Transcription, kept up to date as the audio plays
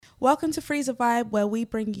Welcome to Freeze a Vibe, where we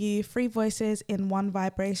bring you 3 voices in one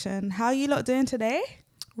vibration. How are you lot doing today?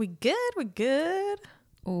 We good.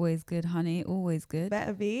 Always good, honey. Always good.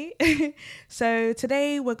 Better be. So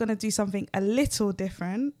today we're going to do something a little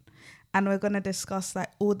different, and we're going to discuss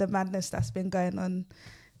like all the madness that's been going on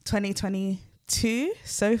 2022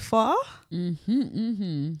 so far.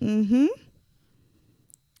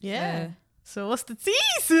 Yeah. So what's the tea,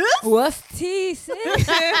 sis? What's tea, sis?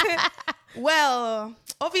 Well,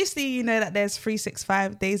 obviously you know that there's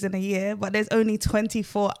 365 days in a year, but there's only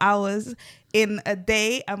 24 hours in a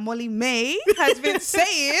day, and Molly May has been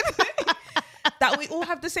saying that we all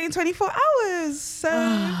have the same 24 hours. So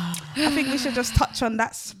I think we should just touch on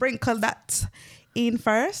that, sprinkle that in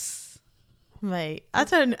first. Mate, I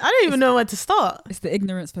don't even know where to start. It's the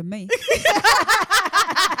ignorance for me.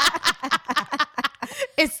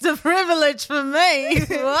 It's the privilege for me.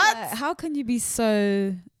 What? How can you be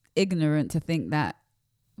so ignorant to think that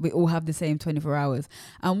we all have the same 24 hours?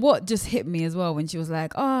 And what just hit me as well when she was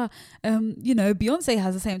like, Beyonce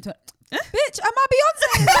has the same bitch, am I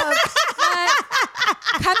Beyonce?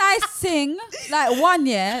 Can I sing? Like, one,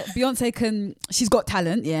 yeah, Beyonce she's got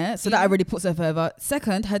talent, yeah, so that already puts her further.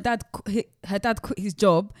 Second, her dad quit his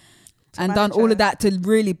job and done all of that to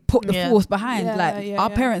really put the force behind.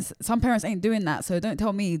 Parents, some parents ain't doing that. So don't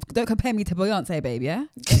compare me to Beyonce, babe. Yeah,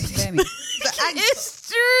 don't compare me. It's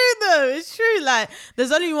true though. It's true. Like,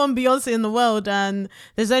 there's only one Beyonce in the world, and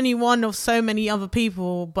there's only one of so many other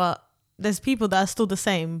people. But there's people that are still the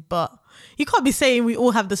same. But you can't be saying we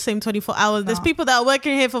all have the same 24 hours. No. There's people that are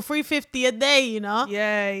working here for $350 a day, you know?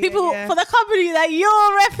 People for the company that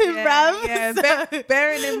you're repping, bruv. Yeah. So.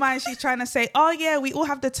 Bearing in mind, she's trying to say, we all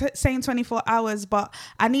have the same 24 hours, but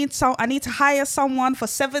I need to hire someone for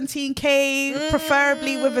 $17K,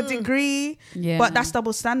 preferably with a degree. Yeah. But that's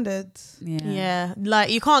double standards. Yeah.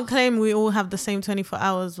 Like, you can't claim we all have the same 24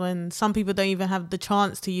 hours when some people don't even have the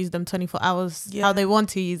chance to use them 24 hours how they want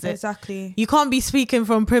to use it. Exactly. You can't be speaking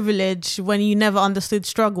from privilege when you never understood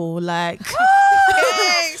struggle. Like,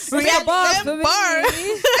 reality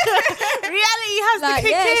has to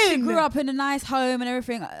kick in. She grew up in a nice home and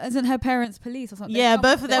everything. Isn't her parents police or something? Yeah,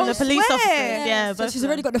 both of them are police officers. Yeah, so she's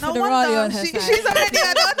already got the federale on her side. She's already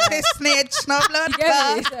had this snitch. No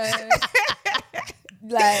blood.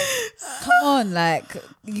 Like, come on, like,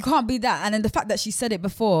 you can't be that. And then the fact that she said it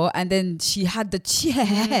before and then she had the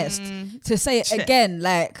chest to say it again,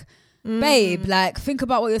 like, babe, like, think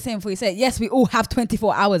about what you're saying before you say it. Yes, we all have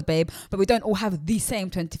 24 hours, babe, but we don't all have the same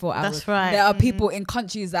 24 hours. That's right. There are people in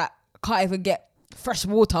countries that can't even get fresh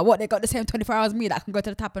water. What, they got the same 24 hours as me that can go to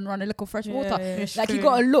the tap and run a little fresh water? Like, true. You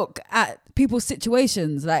got to look at people's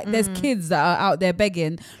situations. Like, there's kids that are out there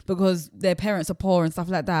begging because their parents are poor and stuff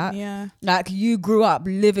like that. Yeah. Like, you grew up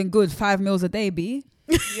living good 5 meals a day, B.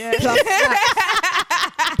 Yeah.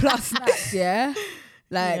 Plus snacks, yeah.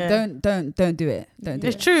 Like, don't do it.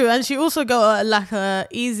 It's true. And she also got a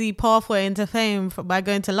easy pathway into fame by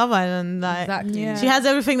going to Love Island. Like, exactly. She has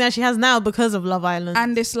everything that she has now because of Love Island.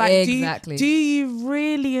 And it's like, do you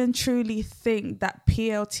really and truly think that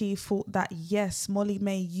PLT thought that, yes, Molly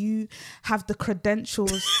May, you have the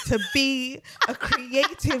credentials to be a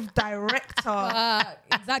creative director?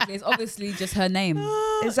 Exactly. It's obviously just her name.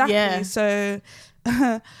 Exactly. Yeah. So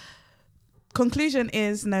conclusion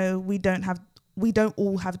is, no, we don't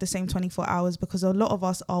all have the same 24 hours, because a lot of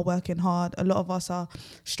us are working hard. A lot of us are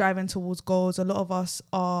striving towards goals. A lot of us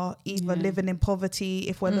are either living in poverty,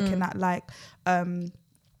 if we're looking at like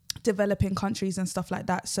developing countries and stuff like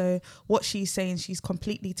that. So what she's saying, she's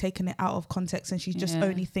completely taken it out of context, and she's just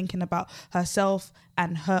only thinking about herself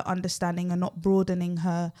and her understanding, and not broadening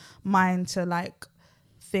her mind to like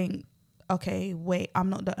think, okay, wait, I'm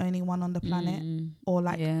not the only one on the planet, or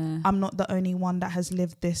like I'm not the only one that has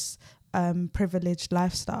lived this privileged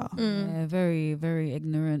lifestyle. Yeah, very, very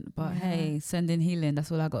ignorant. But hey, send in healing.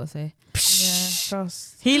 That's all I gotta say.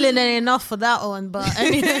 Trust. Healing ain't enough for that one, but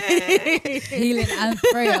anyway. Healing and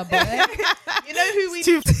prayer, boy. You know who we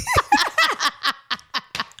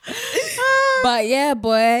But yeah,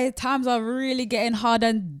 boy, times are really getting hard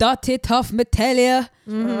and dirty tough, me tell ya.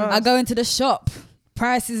 I go into the shop,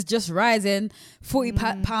 prices just rising.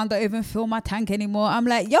 £40 don't even fill my tank anymore. I'm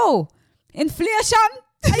like, yo, inflation.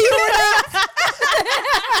 Are you on that?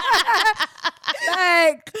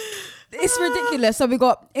 Like, it's ridiculous. So we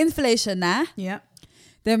got inflation now. Yeah.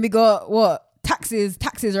 Then we got what? Taxes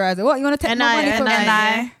rising. What, you want to take more money from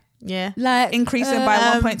NI? Yeah. Like increasing by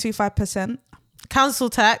 1.25%. Council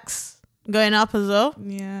tax going up as well.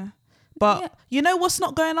 Yeah. But you know what's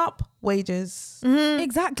not going up? Wages.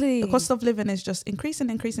 Exactly. The cost of living is just increasing.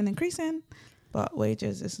 but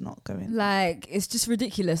wages is not going. Like, it's just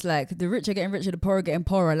ridiculous. Like, the rich are getting richer, the poor are getting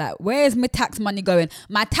poorer. Like, where's my tax money going?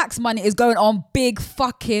 My tax money is going on big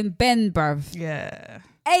fucking Ben, bruv. Yeah.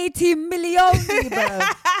 80 million,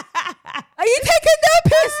 bruv. Are you taking their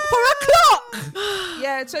piss for a clock?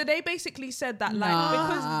 Yeah, so they basically said that, like,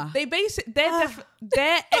 Nah. because they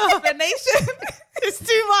their explanation. It's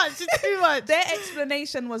too much. It's too much. Their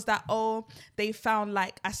explanation was that, they found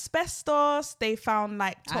like asbestos, they found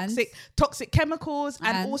like toxic chemicals,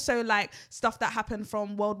 and also like stuff that happened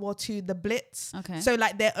from World War II, the Blitz. Okay. So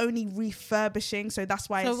like they're only refurbishing, so that's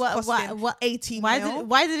why it's costing 80 mil.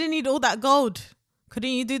 Why did it need all that gold?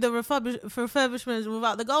 Couldn't you do the refurbishments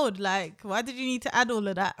without the gold? Like, why did you need to add all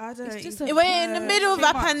of that? I don't We're in the middle of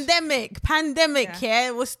a pandemic,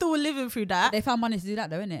 yeah. We're still living through that. They found money to do that,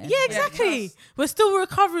 though, innit? Yeah, exactly. We're still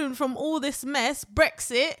recovering from all this mess.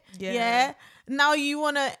 Brexit, yeah. Now you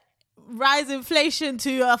want to rise inflation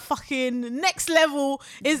to a fucking next level.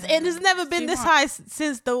 It has never been this high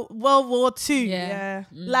since the World War II. Yeah.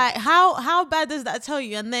 Like, how bad does that tell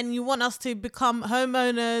you? And then you want us to become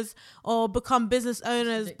homeowners or become business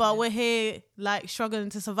owners, but we're here like struggling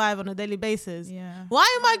to survive on a daily basis. Yeah. Why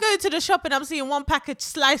am I going to the shop and I'm seeing one package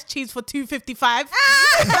sliced cheese for $2.55? Like,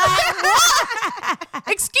 what?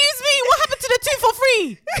 Excuse me, what happened to the 2 for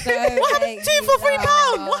 3? What happened to 2 for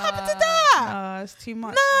 £3? What happened to that? It's too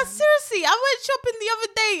much. Nah, seriously, I went shopping the other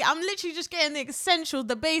day. I'm literally just getting the essentials,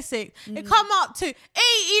 the basic. It come up to £89.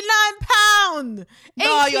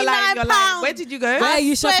 No, you're lying. Where did you go? Where are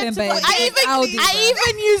you shopping, babe? I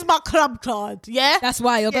even use my club card. Yeah, that's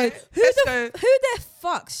why you're going. Who Tesco. the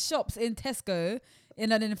fuck shops in Tesco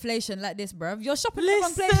in an inflation like this, bruv? You're shopping in the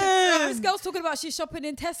wrong place. Listen. This girl's talking about she's shopping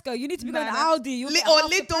in Tesco. You need to be going to Nah. Aldi. You'll get Or half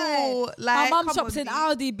the Lidl. price. Like, my mum come shops on, in B.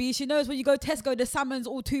 Aldi, B. She knows when you go Tesco, the salmon's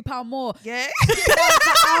all £2 more. Yeah.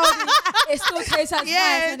 Aldi, it still tastes like Yeah,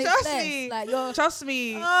 nice and trust it's less. me. Like, you're Trust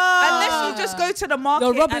me. Unless you just go to the market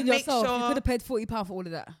you're robbing and make yourself. sure. You could have paid £40 for all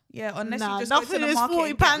of that. Yeah, unless Nah, you just go to nothing the is market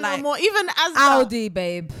and £40 get, no like, more. Even as Aldi,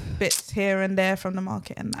 babe. bits here and there from the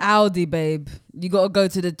market and that. Aldi, babe. You gotta go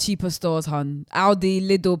to the cheaper stores, hun. Aldi,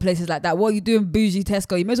 Lidl, places like that. What are you doing, bougie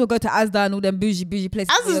Tesco? You may as well go to Asda and all them bougie places.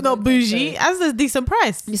 Asda's not bougie. Asda's decent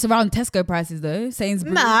price. It's around Tesco prices though.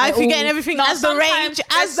 Sainsbury's. Nah, if you're all- getting everything No, as the range,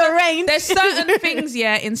 There's certain things,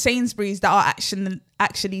 in Sainsbury's that are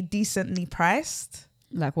actually decently priced.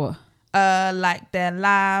 Like what? Like their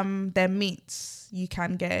lamb, their meats. You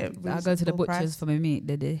can get it. I go to the reasonable butchers price. for my meat,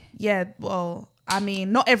 did they? Yeah, well, I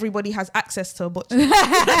mean, not everybody has access to a butcher.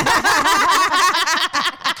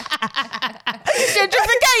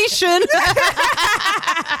 Gentrification.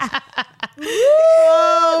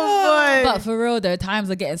 Oh boy. But for real though, times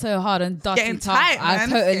are getting so hard and dirty Getting tough. tight, I man.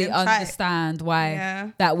 totally Getting tight. understand why Yeah.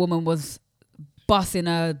 that woman was busting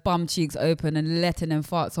her bum cheeks open and letting them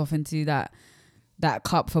farts off into that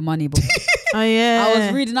cup for money. Boy. Oh yeah. I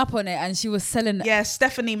was reading up on it and she was selling Yeah,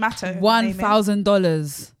 Stephanie Matto.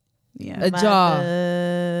 $1,000 Yeah. a jar.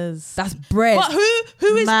 Madness. That's bread. But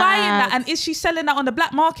who is Mad. buying that, and is she selling that on the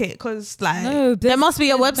black market? Because like, No, There must be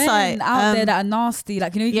a there's website men out there that are nasty.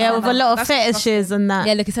 Like, you know, you yeah, can with a have, lot of That's fetishes and that.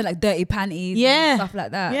 yeah, like I said, like dirty panties, Yeah. and stuff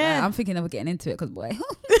like that. Yeah. Like, I'm thinking of getting into it because boy,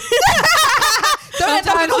 don't end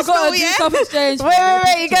up in sometimes you gotta hospital, do yeah? stuff exchange.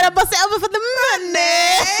 Wait, you gotta bust it over for the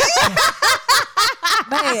money.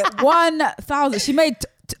 Mate, 1,000. She made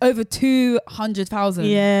over $200,000.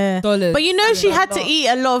 Yeah. Dollars. But you know she had to eat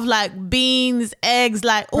a lot of like beans, eggs,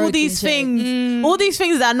 like all Protein these shake. things, all these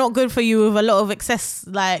things that are not good for you with a lot of excess.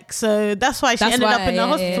 Like, so that's why she ended up in the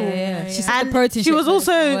hospital. Yeah. She said And the protein she shake was made it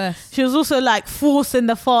also worse. like forcing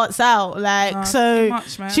the farts out, like Oh, so too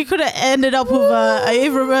much, man. she could have ended up with a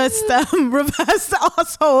reversed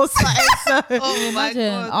asshole. So, Oh my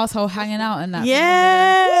Imagine god. asshole hanging out and that.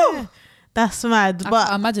 yeah, that's mad. I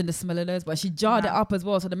But imagine the smell of those, but she jarred it up as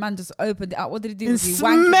well. So the man just opened it up. What did he do? and Was he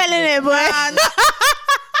wanking smelling it, boy. Man.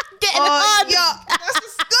 Getting Oh, hard. yeah, that's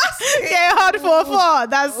disgusting. Getting hard for a fart.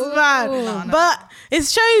 That's mad. No. But it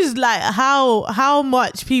shows like how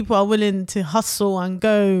much people are willing to hustle and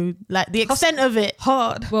go, like the extent of it.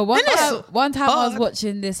 Hard. Well, one time I was hard.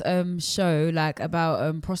 watching this show like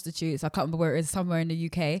about prostitutes. I can't remember where it is, somewhere in the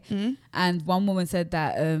UK. And one woman said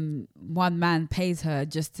that one man pays her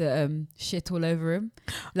just to shit all over him.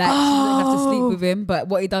 Like she doesn't have to sleep with him, but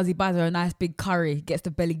what he does, he buys her a nice big curry, gets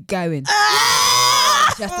the belly going.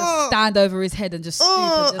 She has to stand over his head and just stoop.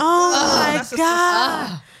 And just, Oh my that's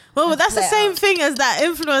god. Well, but that's the same thing as that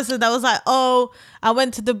influencer that was like, oh, I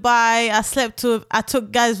went to Dubai, I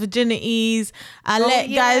took guys' virginities, I let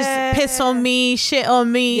guys piss on me, shit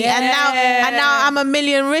on me, and now I'm $1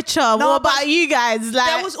 million richer. What about you guys?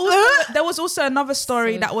 Like, there was also another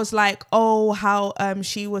story that was like, oh, how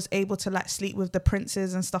she was able to like sleep with the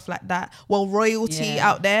princes and stuff like that. Well, royalty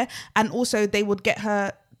out there, and also they would get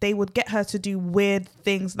her to do weird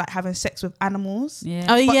things like having sex with animals. Yeah.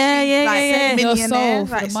 Oh yeah. Millionaire,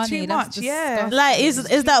 like, it's money, too much. Yeah. Like,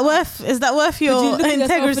 is that worth your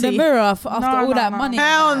integrity? In the mirror after all that money?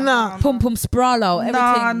 Hell no. Pum pum sprawl out,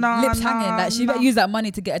 everything, lips no, hanging. Like, she better use that money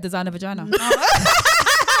to get a designer vagina.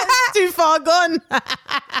 Too far gone.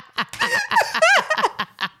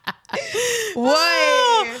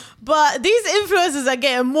 Why? But these influencers are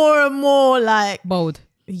getting more and more like Bold.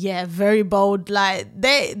 Yeah, very bold. Like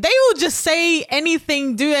they will just say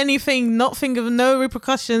anything, do anything, not think of no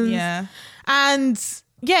repercussions. Yeah. And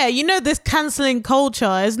yeah, you know, this cancelling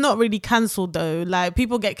culture is not really cancelled though. Like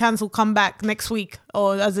people get cancelled, come back next week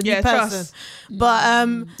or as a new person. But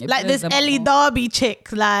like this Ellie Darby chick,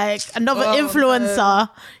 like another influencer,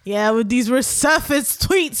 with these resurfaced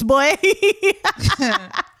tweets, boy.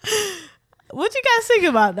 What do you guys think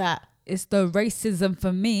about that? It's the racism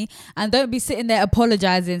for me. And don't be sitting there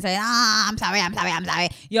apologizing, saying, I'm sorry.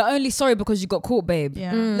 You're only sorry because you got caught, babe.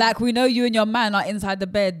 Yeah. Like, we know you and your man are inside the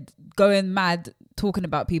bed going mad, talking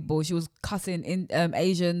about people. She was cussing in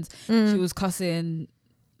Asians. She was cussing,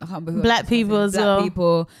 I can't remember who Black people as well. Black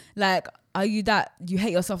people. Like, are you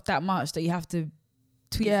hate yourself that much that you have to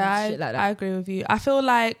tweet shit like that? I agree with you. I feel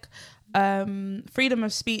like freedom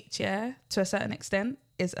of speech, to a certain extent,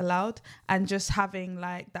 is allowed, and just having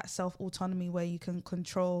like that self-autonomy where you can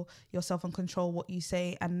control yourself and control what you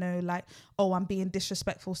say and know like, oh, I'm being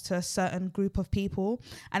disrespectful to a certain group of people.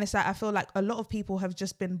 And it's like, I feel like a lot of people have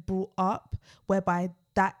just been brought up whereby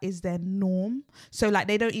that is their norm. So like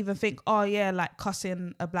they don't even think, oh yeah, like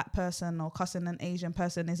cussing a black person or cussing an Asian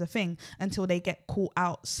person is a thing until they get caught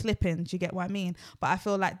out slipping. Do you get what I mean? But I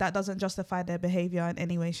feel like that doesn't justify their behavior in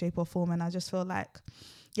any way, shape or form. And I just feel like,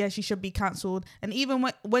 yeah, she should be cancelled. And even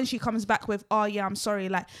when she comes back with, oh yeah, I'm sorry,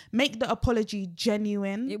 like make the apology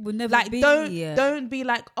genuine. It will never like, be. Don't be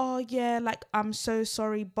like, oh yeah, like I'm so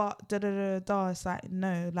sorry, but da da da da. It's like,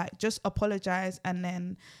 no, like just apologize and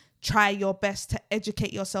then try your best to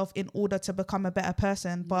educate yourself in order to become a better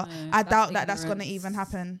person. But I doubt that that's gonna even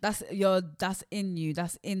happen. That's in you,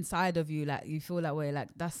 that's inside of you. Like you feel that way. Like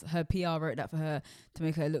that's her PR wrote that for her to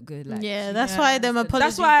make her look good. Like that's why them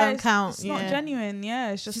apologies don't count. It's not genuine.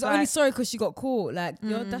 Yeah, it's just she's like, only sorry because she got caught. Like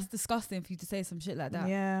that's disgusting for you to say some shit like that.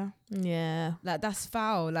 Yeah. Like that's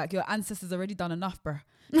foul. Like your ancestors already done enough, bruh.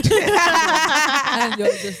 And you're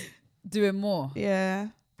just doing more.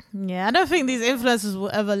 Yeah, I don't think these influencers will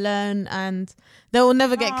ever learn, and they will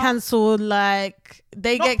never get cancelled. Like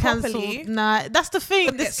they get cancelled. Nah, that's the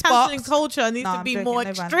thing. This cancelling culture needs to be more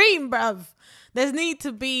extreme, bruv. There need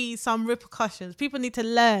to be some repercussions. People need to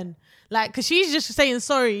learn. Like, cause she's just saying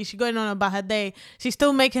sorry. She's going on about her day. She's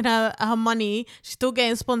still making her money. She's still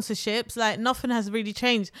getting sponsorships. Like nothing has really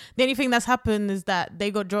changed. The only thing that's happened is that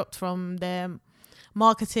they got dropped from their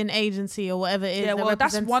marketing agency or whatever it is. Yeah, well,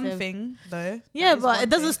 that's one thing though. Yeah, but it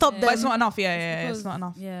doesn't stop them. But it's not enough. Yeah, it's not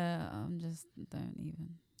enough. Yeah, just don't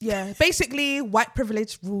even. Yeah, basically, white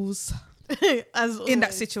privilege rules as in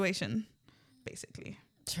that situation. Basically,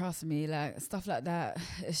 trust me, like stuff like that.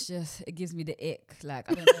 It's just it gives me the ick. Like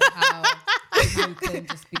I don't know how you can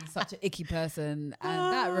just be such an icky person.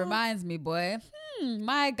 And that reminds me, boy,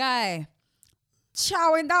 my guy.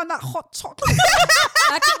 Chowing down that hot chocolate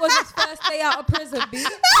like it was his first day out of prison, B.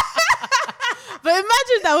 But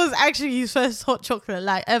imagine that was actually his first hot chocolate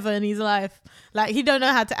like ever in his life. Like he don't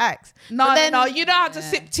know how to act. No, you know how to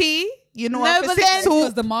sip tea. You know how to sip salt.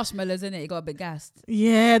 Because the marshmallows in it, he got a bit gassed.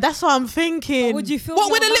 Yeah, that's what I'm thinking. But would you film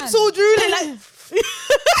what with the lips all drooling?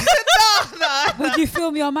 Like, Would you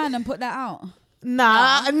film your man and put that out?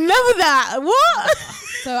 Nah, never that. What?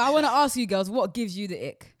 So I want to ask you girls, what gives you the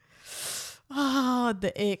ick? Oh, the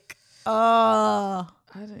ick. Oh,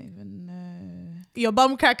 I don't even know. Your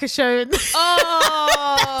bum cracker showing.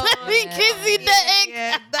 Oh, gives you the ick.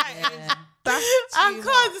 Yeah, that's I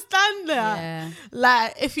can't stand that. Yeah.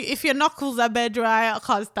 Like if your knuckles are bare dry, I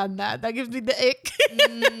can't stand that. That gives me the ick.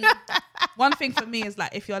 One thing for me is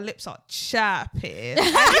like if your lips are chapping and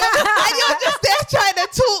you're just there trying to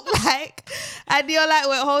talk like, and you're like,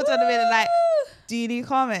 wait, hold on a minute, like, Do you need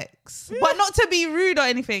comics? But not to be rude or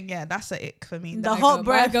anything. Yeah, that's a ick for me. The hot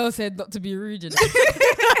breath. My girl said not to be rude.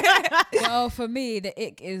 Well, for me, the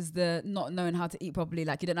ick is the not knowing how to eat properly.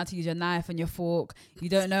 Like, you don't know how to use your knife and your fork. You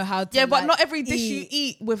don't know how to. Yeah, but not every dish you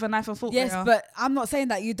eat with a knife and fork. Yes, but I'm not saying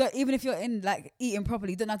that you don't. Even if you're in like eating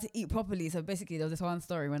properly, you don't know how to eat properly. So basically, there was this one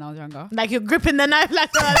story when I was younger. Like you're gripping the knife like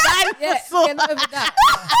a knife. Yeah, not over that.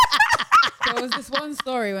 There was this one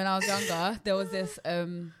story when I was younger. There was this.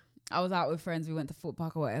 I was out with friends. We went to Fort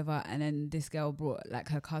Park or whatever, and then this girl brought like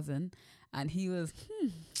her cousin, and he was,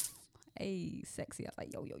 hey, sexy. I was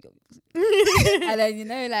like, yo. And then, you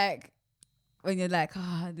know, like when you're like,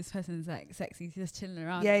 this person's like sexy, she's just chilling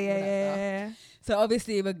around. Yeah. So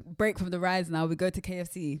obviously we break from the rides now. We go to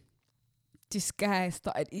KFC. This guy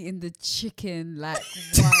started eating the chicken like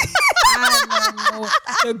one animal.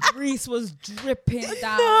 The grease was dripping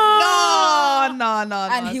down. No.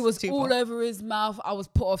 And he was all over his mouth. I was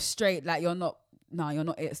put off straight. Like, you're not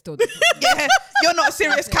it still. Yeah, you're not a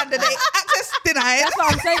serious candidate. Access denied. That's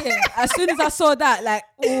what I'm saying. As soon as I saw that,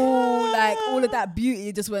 all of that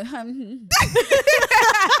beauty just went. And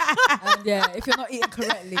yeah, if you're not eating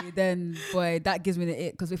correctly, then boy, that gives me the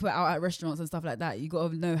ick. Because if we're out at restaurants and stuff like that, you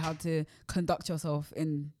got to know how to conduct yourself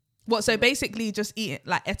in. What? So basically, just eat it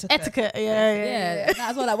like etiquette. Yeah. And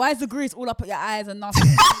that's all. Like, why is the grease all up at your eyes and nothing?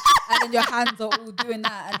 And then your hands are all doing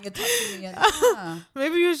that, and you're touching me.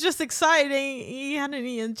 Maybe he was just excited. He hadn't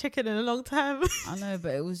eaten chicken in a long time. I know,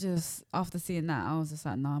 but it was just after seeing that, I was just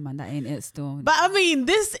like, nah, man, that ain't it still. But I mean,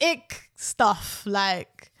 this ick stuff,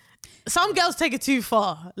 like, some girls take it too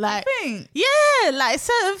far. Like, yeah, like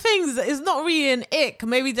certain things, it's not really an ick.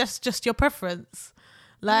 Maybe that's just your preference.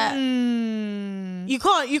 Like, you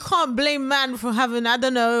can't blame man for having, I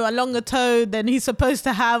don't know, a longer toe than he's supposed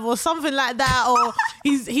to have, or something like that, or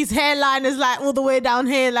his hairline is like all the way down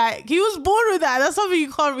here. Like, he was born with that. That's something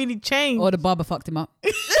you can't really change. Or the barber fucked him up.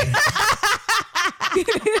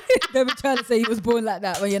 They were trying to say he was born like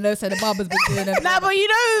that when so the barber's been doing it. Nah, but you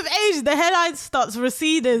know, with age, the hairline starts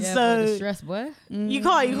receding. Yeah, so the stress, boy. You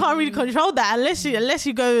can't really control that unless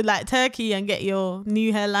you go like Turkey and get your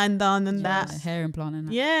new hairline done and that hair implant and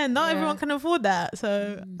that. Yeah, not everyone can afford that.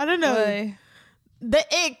 So I don't know. Boy. The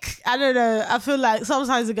ick, I don't know. I feel like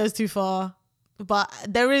sometimes it goes too far, but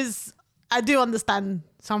I do understand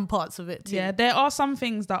some parts of it too. Yeah, there are some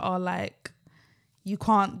things that are like, you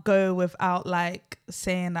can't go without like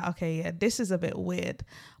saying that, okay, yeah, this is a bit weird.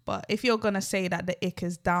 But if you're going to say that the ick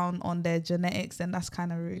is down on their genetics, then that's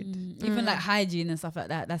kind of rude. Even like hygiene and stuff like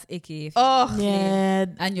that, that's icky. Yeah.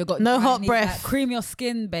 And you've got no hot breath. Like, cream your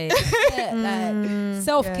skin, babe. Like,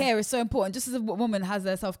 self-care is so important. Just as a woman has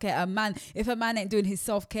their self-care, if a man ain't doing his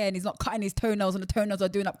self-care and he's not cutting his toenails and the toenails are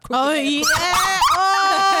doing up crooked.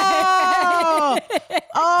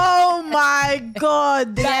 Oh my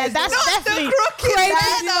God. Yeah, that's definitely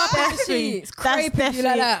scraping you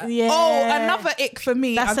like that. Yeah. Oh, another ick for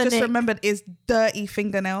me, That's I've just ick. remembered, is dirty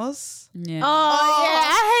fingernails. Yeah. Oh, yeah,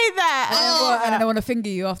 I hate that. And then they want to finger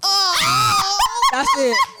you after. That's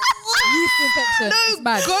it. Yeast infection. It's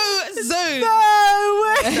mad. Go zone.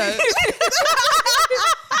 No.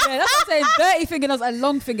 Yeah, that's what I'm saying. Dirty fingernails and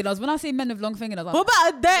long fingernails. When I see men with long fingernails, What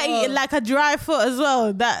about a dirty, like a dry foot as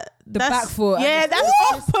well? That's back foot. Yeah, that's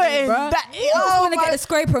off-putting. Bro. I just want to get the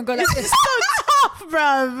scraper and go like this. It's so tough,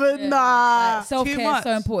 bruv. Yeah. Nah. Like, self-care is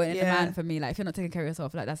so important in a Yeah. man for me. Like, if you're not taking care of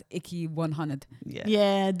yourself, like, that's icky 100.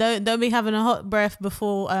 Yeah, don't be having a hot breath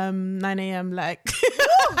before 9 a.m. like.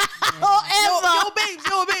 Yo, babes,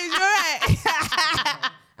 you're right.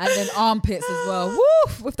 And then armpits as well. Woo!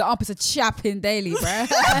 With the armpits are chapping daily, bruh.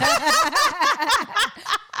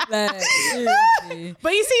 Like, seriously.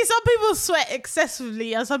 But you see, some people sweat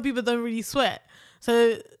excessively and some people don't really sweat.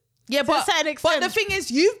 So Yeah, to a certain but extent. the thing is,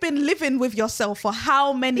 you've been living with yourself for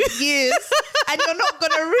how many years, and you're not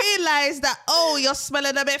gonna realize that, oh, you're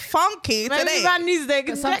smelling a bit funky maybe today. man needs the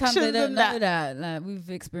But sometimes they injections don't and know that. that. Like, we've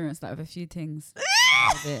experienced that with a few things. A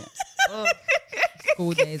bit.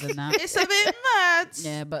 School days and that. It's a bit mad.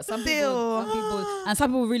 Yeah, but some Still.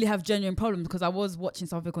 people really have genuine problems, because I was watching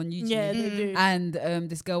something on YouTube. Yeah, they do. And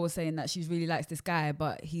this girl was saying that she really likes this guy,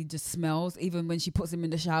 but he just smells. Even when she puts him in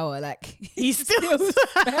the shower, like, He still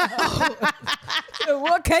so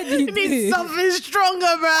what can you do? needs something stronger,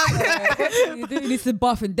 bro. What can you do? You need some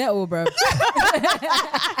bath and Dettol, bro.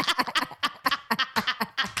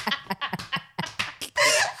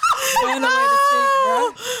 Burn away the stink, bro.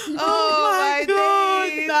 Oh my God.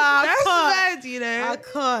 days. Nah, That's I bad, you know. I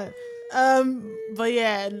can't. But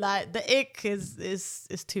yeah, like the ick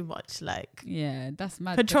is too much. Like, Yeah, that's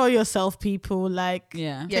mad. control yourself, people. Like,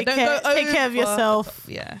 Yeah. Yeah, take don't care, go take care of over- yourself.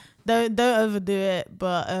 Yeah. Don't overdo it.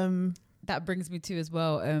 But That brings me to as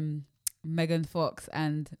well. Megan Fox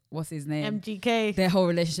and what's his name? MGK. Their whole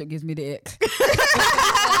relationship gives me the ick.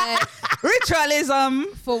 Ritualism.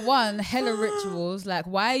 For one, hella rituals. Like,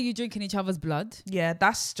 why are you drinking each other's blood? Yeah,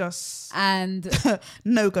 that's just And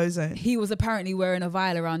no-go zone. he was apparently wearing a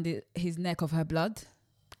vial around his neck of her blood.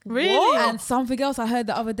 Really? What? And something else I heard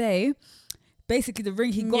the other day. Basically, the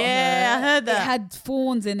ring he got her, I heard that. it had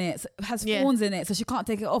thorns in it. Thorns in it, so she can't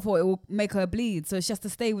take it off or it will make her bleed. So she has to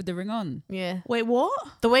stay with the ring on. Yeah. Wait, what?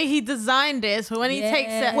 The way he designed it, so when he takes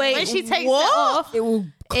it, Wait, when she takes what? it off, It will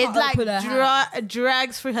it cut like open her hand.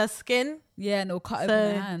 drags through her skin. Yeah, and it'll cut So-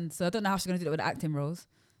 open her hand. So I don't know how she's gonna do that with the acting roles.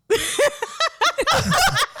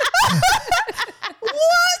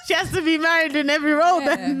 She has to be married in every role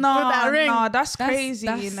Yeah. then. No, with that ring. no, that's crazy,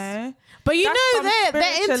 that's- you know. But you That's know some they're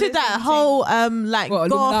into spiritualism that thing. whole like What,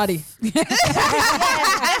 goth, Illuminati?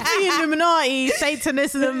 definitely Illuminati,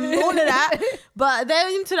 Satanism, all of that. But they're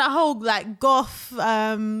into that whole like goth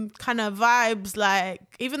kind of vibes. Like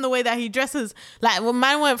even the way that he dresses. Like when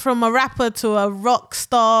man went from a rapper to a rock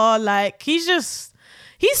star. Like he's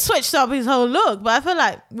switched up his whole look. But I feel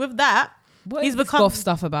like with that, What he's is this become goth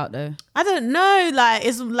stuff about though? I don't know. Like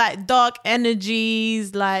it's like dark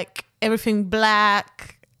energies, like everything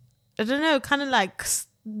black. I don't know, kind of like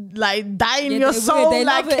dying your soul,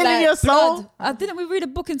 like killing your soul. Didn't we read a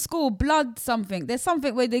book in school? Blood something. There's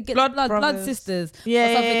something where they get Blood blood brothers. sisters, Yeah,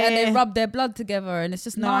 or something, yeah, and they yeah. rub their blood together, and it's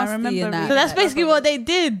just No, I nasty. remember and that. So that's Yeah, basically that's what they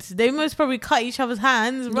did. They most probably cut each other's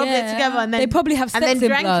hands, rub it Yeah. together, and then they probably have and sex then in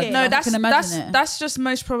drank blood. it. No, I that's can imagine it. that's just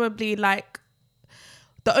most probably like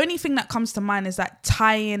the only thing that comes to mind is like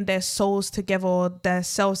tying their souls together or their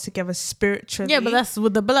selves together spiritually. Yeah, but that's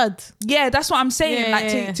with the blood. yeah, that's what I'm saying. Yeah,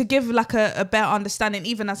 like yeah. to give like a better understanding,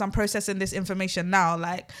 even as I'm processing this information now,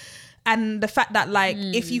 like, and the fact that like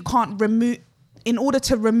if you can't in order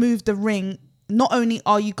to remove the ring, not only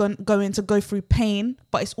are you going to go through pain,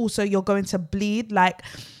 but it's also you're going to bleed. Like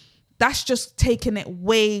that's just taking it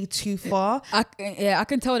way too far. I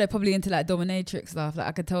can tell they're probably into like dominatrix stuff. Like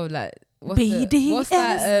I can tell like what's BDSM.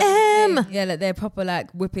 that? Yeah, like they're proper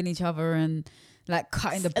like whipping each other and like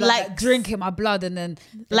cutting the blood, like drinking my blood, and then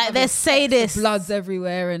Like they're sadists. Blood's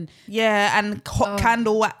everywhere, and Yeah, and hot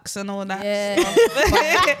candle wax and all that. yeah.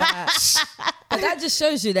 But that just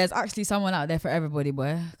shows you there's actually someone out there for everybody,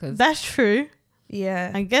 boy. Because That's true.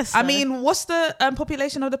 Yeah, I guess. I So. mean, what's the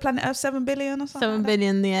population of the planet Earth? 7 billion or something? 7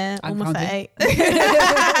 billion, yeah, I'm almost at counting.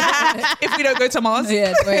 8. If we don't go to Mars.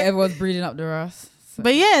 yeah, the way everyone's breeding up their ass. So.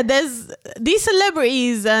 But yeah, there's these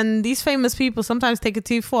celebrities and these famous people sometimes take it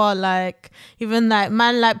too far. Like even like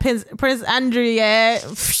man like Prince Andrew, yeah.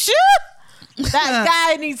 That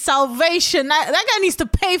guy needs salvation. That guy needs to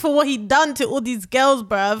pay for what he done to all these girls,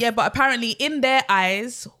 bruv. Yeah, but apparently in their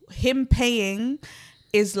eyes, him paying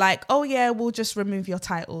is like, oh yeah, we'll just remove your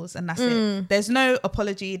titles and that's it. There's no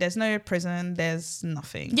apology, there's no prison, there's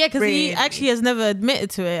nothing. Yeah, because he Really. actually has never admitted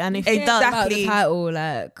to it, and if he Exactly. does, About the title,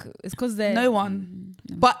 like it's because they're No one.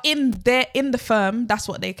 But in the firm, that's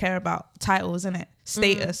what they care about. Titles, innit?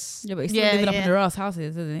 Status. Yeah, but he's still Yeah, living up yeah. in their ass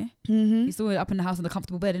houses, isn't he? Mm-hmm. He's still up in the house in the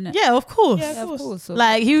comfortable bed, isn't it? yeah, of course. Yeah, Yeah, of course. So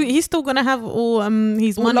Like he's still gonna have all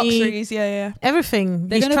his All money, luxuries, yeah. everything.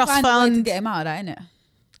 they're His gonna trust find a way to fund. get him out of that, innit?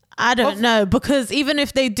 I don't know, because even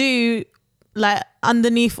if they do, like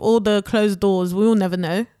underneath all the closed doors, we will never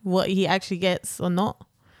know what he actually gets or not.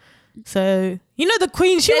 So you know, the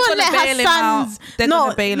Queen, she They're won't gonna let bail her him out. sons They're gonna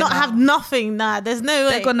not bail him have out. nothing. Nah, there's no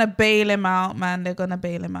way. They're gonna bail him out, man. They're gonna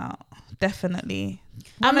bail him out. Definitely.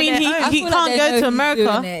 I mean, get he, home. I he feel like can't they go know to he's America,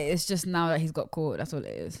 doing it. It's just now that he's got caught. That's all it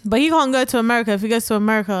is. but he can't go to America. If he goes to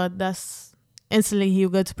America, that's instantly he'll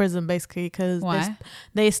go to prison, basically, because Why?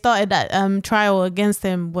 they started that trial against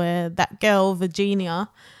him where that girl Virginia,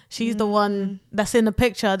 she's the one that's in the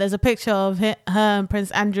picture. There's a picture of her and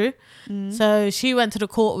Prince Andrew. So she went to the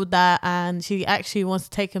court with that, and she actually wants to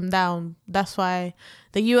take him down. That's why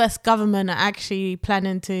the US government are actually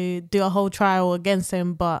planning to do a whole trial against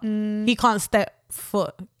him, but he can't step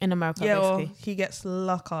foot in America, Yeah, or basically. he gets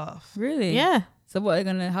luck off. Really? Yeah. So what are they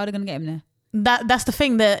gonna? How are they gonna get him there? That's the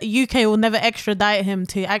thing. The UK will never extradite him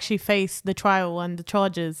to actually face the trial and the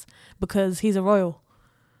charges because he's a royal.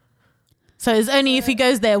 So it's only if he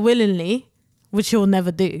goes there willingly, which he'll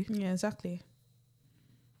never do. Yeah, exactly.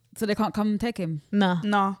 So they can't come and take him. Nah.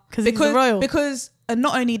 No, 'Cause he's a royal. Because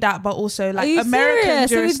not only that, but also like you American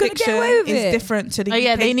serious? So he's gonna get jurisdiction away with is it? different to the Oh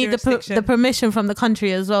yeah, UK they need the jurisdiction. permission from the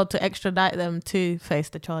country as well to extradite them to face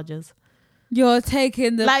the charges. You're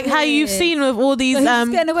taking the Like how you've piss. seen with all these So he's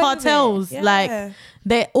just getting away with it? cartels, Yeah. like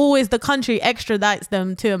they always the country extradites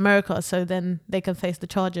them to America so then they can face the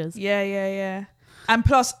charges. Yeah. And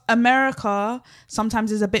plus, America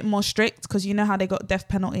sometimes is a bit more strict because you know how they got death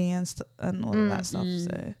penalty and all of that stuff.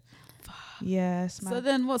 So Yes, So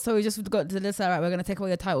then what? So we just got to decide, right, we're going to take all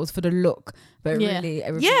your titles for the look, but really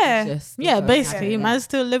everything Yeah. is just... Basically, man's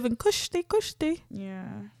still living kushti. Yeah.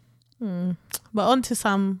 But on to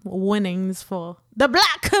some winnings for the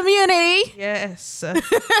black community. Yes.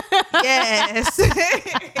 Yes.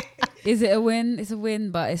 Is it a win? It's a win,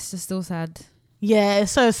 but it's just still sad. Yeah,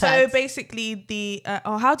 it's so sad. So basically, the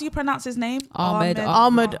how do you pronounce his name? Ahmed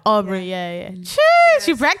Aubrey. Yeah. Jeez,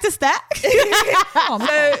 you practiced that.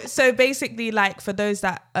 So basically, like for those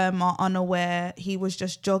that are unaware, he was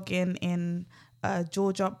just jogging in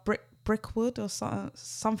Georgia Brickwood or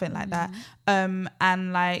something like that,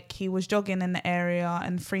 and like he was jogging in the area,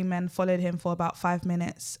 and 3 men followed him for about 5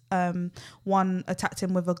 minutes. One attacked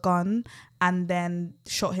him with a gun and then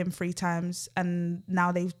shot him 3 times, and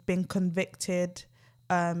now they've been convicted.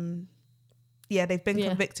 They've been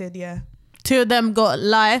convicted. 2 of them got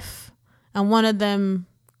life, and one of them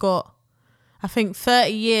got, I think,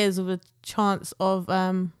 30 years with a chance of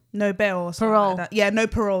no bail or parole. like that. Yeah, no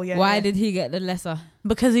parole. Yeah. Why did he get the lesser?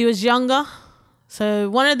 Because he was younger. So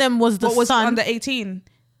one of them was the son. Was under 18?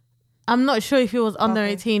 I'm not sure if he was under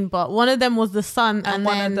 18, but one of them was the son, and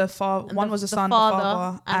one then of the one was the son, the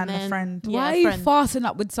father, and the friend. Why are you fasting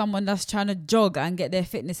up with someone that's trying to jog and get their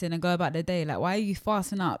fitness in and go about their day? Like, why are you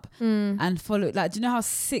fasting up and follow? Like, do you know how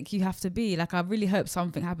sick you have to be? Like, I really hope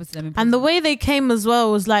something happens to them in prison. And the way they came as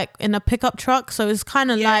well was like in a pickup truck, so it's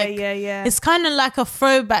kind of it's kind of like a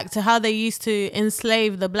throwback to how they used to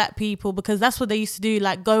enslave the black people, because that's what they used to do,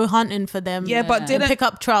 like go hunting for them. But didn't pick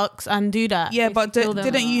up trucks and do that. Yeah, but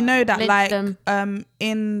didn't you know that like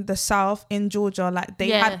in the South, in Georgia, like they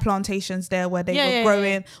had plantations there where they were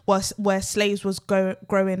growing, where slaves was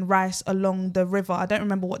growing rice along the river. I don't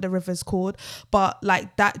remember what the river's called, but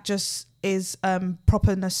like that just is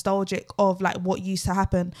proper nostalgic of like what used to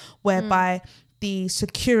happen, whereby the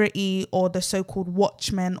security or the so-called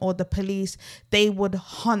watchmen or the police, they would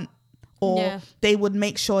hunt, or they would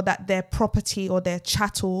make sure that their property or their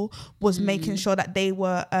chattel was making sure that they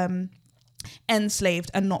were enslaved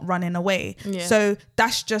and not running away. So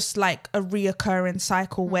that's just like a reoccurring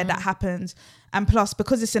cycle where that happens. And plus,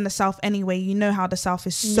 because it's in the South anyway, you know how the South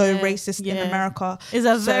is so racist in America. It's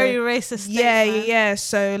a very racist state.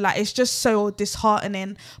 So like it's just so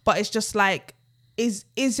disheartening, but it's just like, is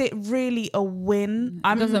it really a win?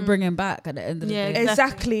 It doesn't bring him back at the end of the day.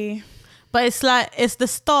 Exactly. But it's like, it's the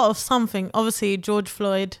start of something. Obviously, George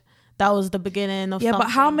Floyd, that was the beginning of something.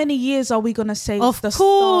 But how many years are we gonna say of the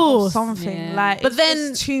course. start of something? Yeah. Like, but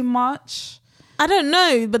then it's too much. I don't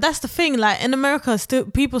know, but that's the thing. Like in America,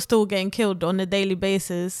 people still getting killed on a daily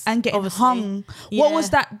basis and getting hung. What was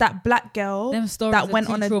that black girl that went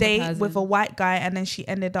on a date with a white guy and then she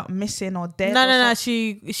ended up missing or dead? No.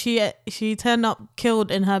 She turned up killed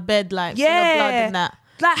in her bed, like full of blood and that.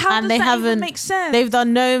 Like, how does that even make sense? They've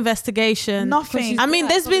done no investigation. Nothing. I mean,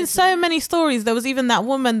 there's been so many stories. There was even that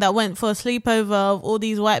woman that went for a sleepover of all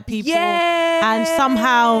these white people. And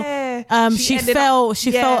somehow she fell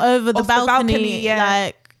over the balcony.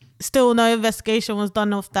 Like, still no investigation was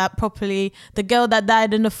done of that properly. The girl that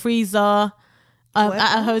died in the freezer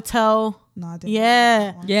at a hotel. No, I didn't.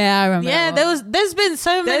 Yeah, I remember. Yeah, there's been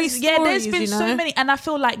so many stories. Yeah, there's been so many. And I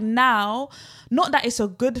feel like now, not that it's a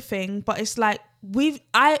good thing, but it's like,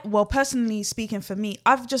 personally speaking for me,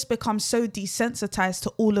 I've just become so desensitized to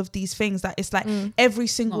all of these things that it's like every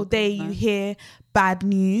single day you hear bad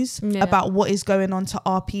news about what is going on to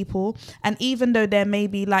our people. And even though there may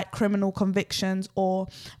be like criminal convictions or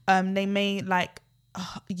they may like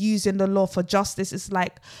using the law for justice, it's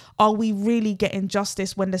like, are we really getting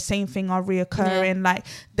justice when the same thing are reoccurring? Like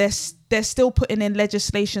they're still putting in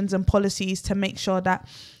legislations and policies to make sure that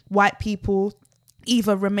white people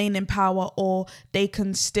either remain in power or they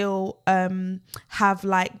can still have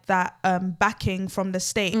like that backing from the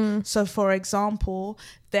state. So for example,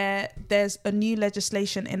 there's a new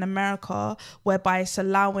legislation in America whereby it's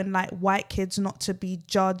allowing like white kids not to be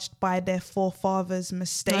judged by their forefathers'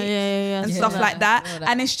 mistakes and stuff like that.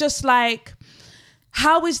 And it's just like,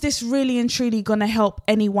 how is this really and truly going to help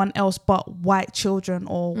anyone else but white children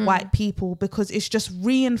or white people? Because it's just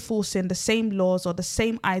reinforcing the same laws or the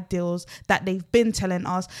same ideals that they've been telling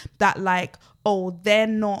us, that like, oh, they're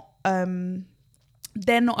not afraid.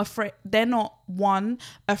 They're not, one,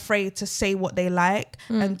 afraid to say what they like,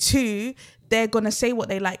 and two, they're going to say what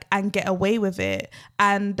they like and get away with it.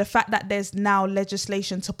 And the fact that there's now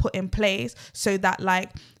legislation to put in place so that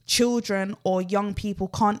like children or young people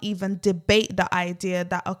can't even debate the idea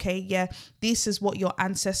that, okay, yeah, this is what your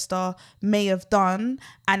ancestor may have done.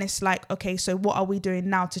 And it's like, okay, so what are we doing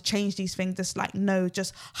now to change these things? It's like, no,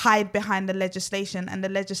 just hide behind the legislation. And the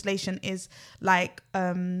legislation is like,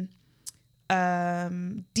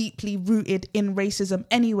 deeply rooted in racism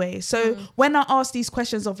anyway. So when I ask these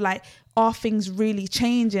questions of like, are things really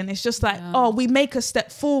changing? It's just like, we make a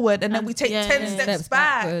step forward and then we take 10 steps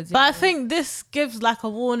back. But I think this gives like a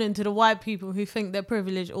warning to the white people who think their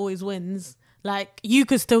privilege always wins. Like, you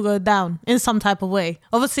could still go down in some type of way.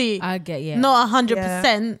 Obviously, I get not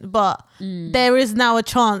 100%, but there is now a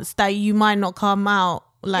chance that you might not come out.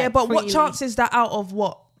 Like, but freely. what chance is that out of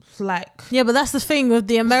what? Like, but that's the thing with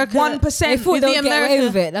the American 1%. They thought with they the would get American, away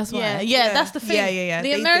with it. That's why. Yeah, that's the thing. Yeah.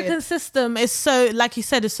 The American system is so, like you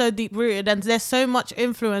said, is so deep rooted, and there's so much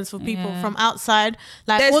influence for people from outside.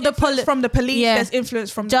 Like, there's all the influence from the police. There's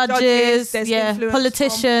influence from judges. There's influence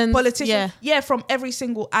politicians. From from every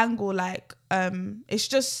single angle. Like, it's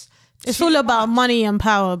just. It's all about money and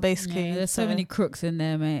power, basically. Yeah, there's so many crooks in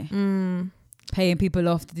there, mate. Paying people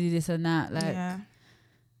off to do this and that. Like,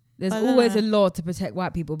 there's always a law to protect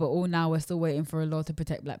white people, but all now we're still waiting for a law to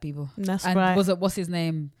protect black people. That's and right. What's his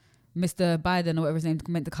name? Mr. Biden or whatever his name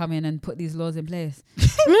meant to come in and put these laws in place.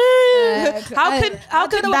 How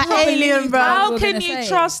can that alien, bro? How can you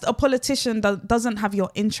trust a politician that doesn't have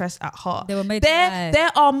your interest at heart? They were made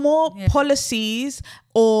there are more policies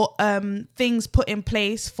or things put in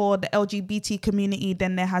place for the LGBT community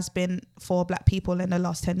than there has been for black people in the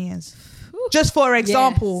last 10 years. Just for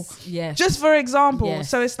example. Yes. Just for example. Yes.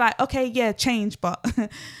 So it's like, okay, change, but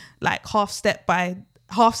like half step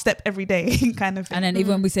every day kind of thing. And then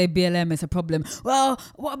even when we say BLM, it's a problem. Well,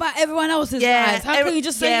 what about everyone else's lives? How can you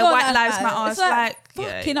just say your white lives matter? matter?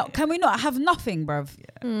 It's like, can we not have nothing, bruv?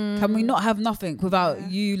 Can we not have nothing without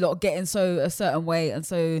you lot getting so a certain way and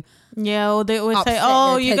so... Yeah, or they always say,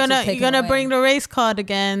 "Oh, you're gonna bring the race card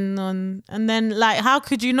again," and then like, how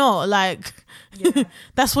could you not? Like,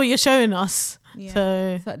 that's what you're showing us. Yeah.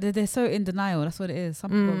 So it's like they're so in denial. That's what it is.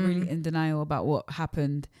 Some people are really in denial about what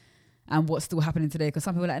happened and what's still happening today. Because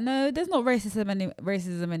some people are like, no, there's not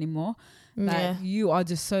racism anymore. Like, you are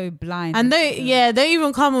just so blind. And they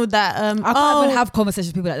even come with that. I can't even have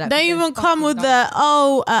conversations with people like that. They even come with the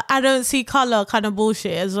I don't see color kind of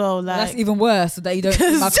bullshit as well. Like, that's even worse. That you don't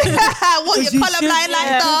see my color. What, your color blind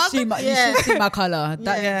like dog? You should see my color.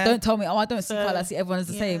 Don't tell me, I don't see color. I see everyone as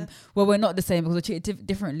the same. Well, we're not the same because we're treated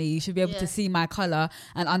differently. You should be able to see my color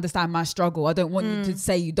and understand my struggle. I don't want you to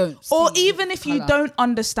say you don't. Or even if you don't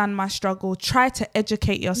understand my struggle, try to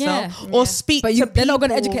educate yourself or speak to people. They're not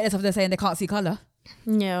going to educate themselves if they're saying they can't see color.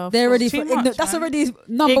 Yeah, they're already that's already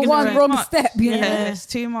number one wrong step. You know, it's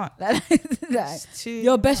too much.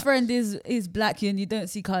 Your best friend is black and you don't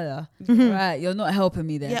see color, right? You're not helping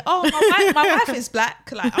me there. Yeah. Oh, my wife is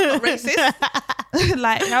black. Like, I'm not racist.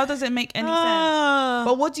 Like, how does it make any sense?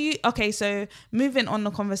 But what do you? Okay, so moving on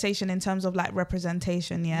the conversation in terms of like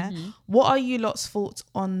representation. Yeah. What are you lot's thoughts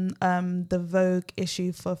on the Vogue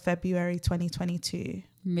issue for February 2022?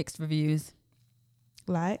 Mixed reviews.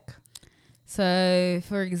 Like. So,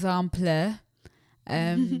 for example,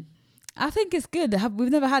 I think it's good.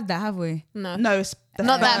 We've never had that, have we? No, it's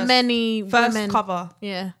not that many first women. cover.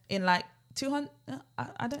 Yeah, in like 200.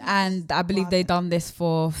 I don't. And I believe they done this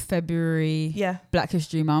for February. Yeah, Black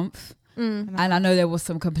History Month. And I know there was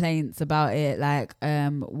some complaints about it, like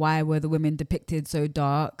why were the women depicted so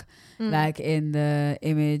dark, like in the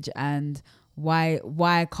image, and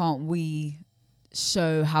why can't we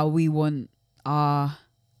show how we want our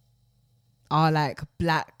like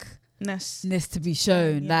blackness to be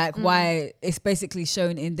shown, like why it's basically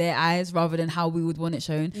shown in their eyes rather than how we would want it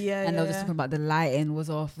shown. And they were just talking about the lighting was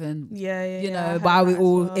off and you know, why are we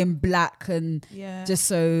all in black and just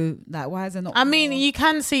so like why is there not? I mean, you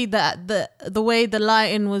can see that the way the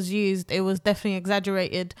lighting was used, it was definitely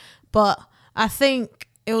exaggerated, but I think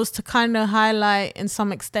it was to kind of highlight in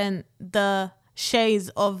some extent the shades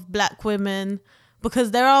of black women,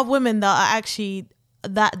 because there are women that are actually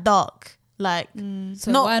that dark. Like,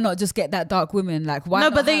 so why not just get that dark women? Like, why?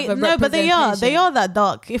 But they are that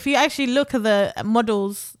dark. If you actually look at the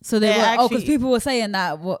models, so they were because people were saying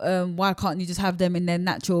that. Why can't you just have them in their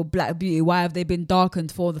natural black beauty? Why have they been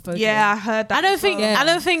darkened for the photo? Yeah, I heard that. I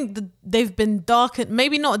don't think they've been darkened.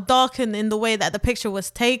 Maybe not darkened in the way that the picture was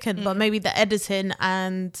taken, but maybe the editing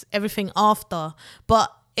and everything after.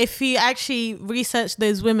 But if you actually research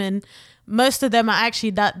those women, most of them are actually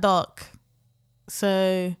that dark.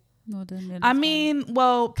 So. I mean,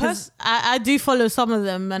 well, because I do follow some of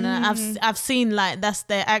them, and I've seen like that's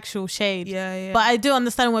their actual shade. Yeah. But I do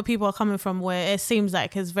understand where people are coming from, where it seems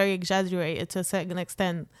like it's very exaggerated to a certain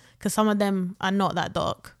extent, because some of them are not that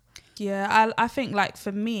dark. Yeah, I think like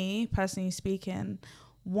for me personally speaking,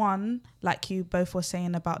 one, like you both were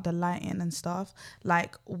saying about the lighting and stuff,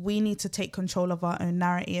 like we need to take control of our own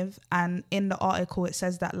narrative. And in the article, it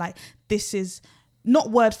says that like this is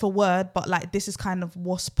not word for word, but like this is kind of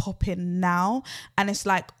what's popping now. And it's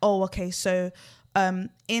like, oh, okay, so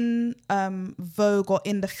in Vogue or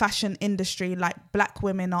in the fashion industry, like black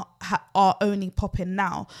women are only popping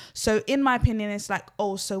now. So in my opinion, it's like,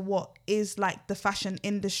 oh, so what is like the fashion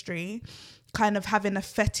industry kind of having a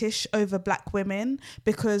fetish over black women,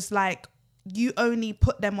 because like you only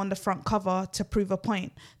put them on the front cover to prove a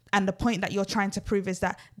point, and the point that you're trying to prove is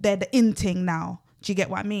that they're the in thing now. Do you get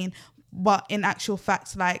what I mean? But in actual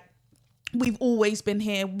fact, like, we've always been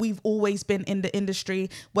here. We've always been in the industry,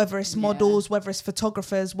 whether it's models, whether it's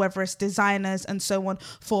photographers, whether it's designers and so on,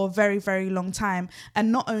 for a very, very long time.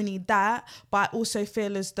 And not only that, but I also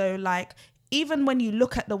feel as though like, even when you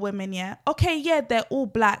look at the women, they're all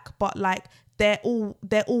black, but like they're all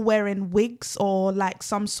wearing wigs or like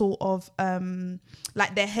some sort of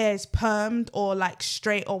like their hair is permed or like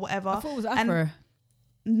straight or whatever. I thought it was afro.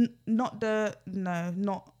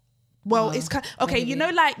 It's kind of, okay, maybe. You know,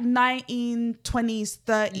 like 1920s,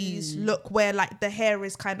 30s look where like the hair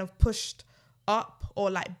is kind of pushed up or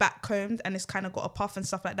like back combed and it's kind of got a puff and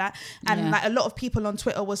stuff like that. And like a lot of people on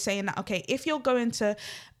Twitter were saying that, okay, if you're going to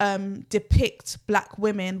depict black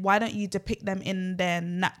women, why don't you depict them in their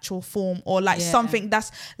natural form, or like something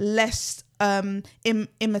that's less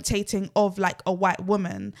imitating of like a white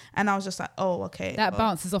woman? And I was just like, oh, okay, that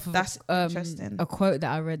bounces off of that's interesting. A quote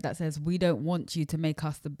that I read that says, "We don't want you to make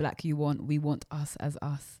us the black you want, we want us as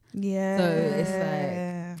us." Yeah. So it's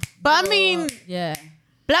like, but I mean,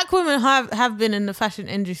 black women have been in the fashion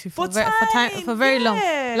industry for very long.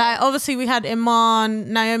 Like obviously we had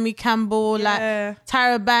Iman, Naomi Campbell, like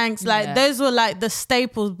Tyra Banks, like those were like the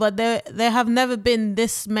staples, but there have never been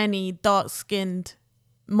this many dark-skinned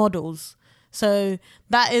models. So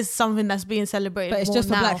that is something that's being celebrated. But it's more just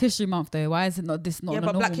for now. Black History Month though. Why is it not this? Not a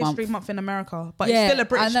normal Black History Month in America, but it's still a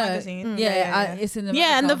British magazine. It's in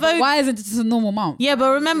America. And the Vogue. Why isn't it just a normal month? Yeah,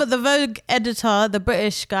 but remember the Vogue editor, the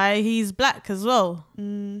British guy, he's black as well.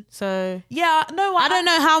 So I don't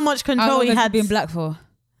know how much control he had. Been black for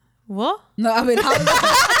what? No, I mean how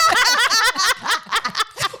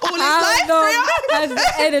long has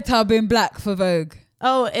the editor been black for Vogue?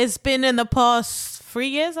 Oh, it's been in the past 3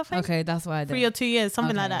 years, I think. Okay, that's why. 3 or 2 years,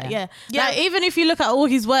 something like that. Yeah. Like, even if you look at all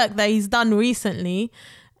his work that he's done recently,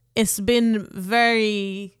 it's been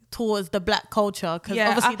very towards the black culture, because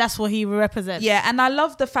obviously that's what he represents. Yeah, and I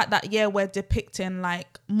love the fact that we're depicting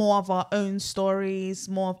like more of our own stories,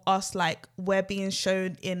 more of us, like we're being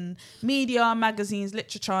shown in media, magazines,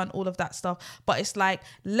 literature and all of that stuff. But it's like,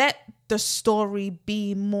 let the story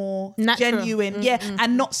be more natural, genuine,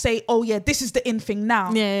 and not say, oh yeah, this is the in thing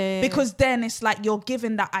now, because then it's like you're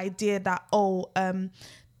giving that idea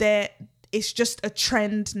that it's just a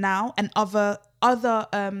trend now, and other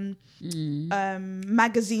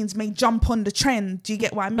magazines may jump on the trend. Do you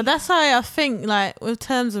get what I mean? But that's why I think, like, with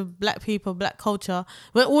terms of black people, black culture,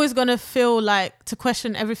 we're always gonna feel like to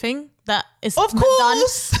question everything that is done,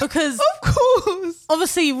 because of course,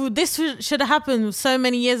 obviously this should have happened so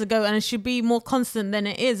many years ago, and it should be more constant than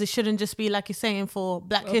it is. It shouldn't just be like you're saying for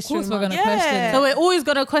Black History Month. We're gonna question it. So we're always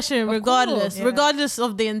gonna question it, regardless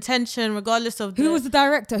of the intention, regardless of who was the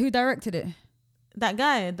director, who directed it. That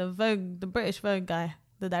guy, the British Vogue guy,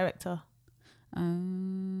 the director. I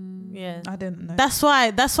didn't know. That's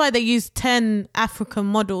why they used 10 African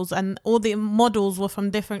models, and all the models were from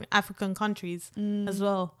different African countries as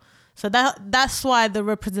well. So that's why the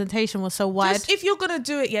representation was so wide. Just, if you're gonna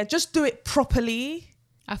do it, just do it properly.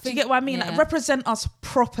 I think, do you get what I mean? Like, represent us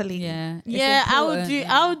properly. I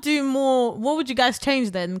would do more. What would you guys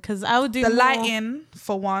change then? Because I would do the more lighting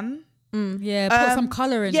for one. Put some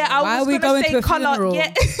colour in it. Why are we going to a funeral?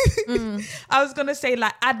 I was gonna say,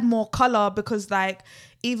 like, add more colour, because like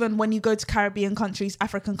even when you go to Caribbean countries,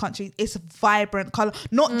 African countries, it's vibrant colour.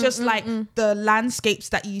 Not just like the landscapes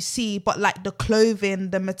that you see, but like the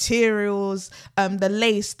clothing, the materials, the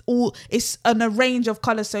lace, all, it's a range of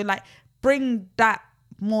colours. So like bring that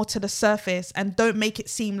more to the surface and don't make it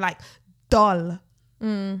seem like dull.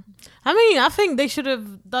 I mean, I think they should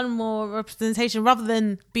have done more representation rather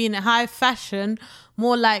than being high fashion,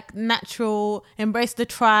 more like natural, embrace the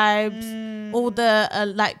tribes, all the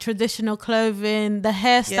like traditional clothing, the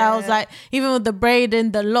hairstyles, like even with the braiding,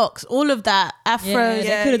 the locks, all of that, afros.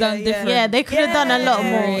 They could have done different. Yeah, they could have done a lot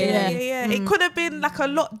more. It could have been like a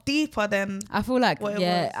lot deeper than I feel like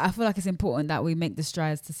I feel like it's important that we make the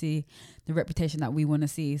strides to see the reputation that we want to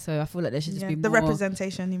see. So I feel like there should just be more. The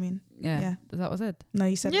representation, you mean? Yeah. Is that what I said? No,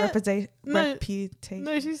 you said reputation.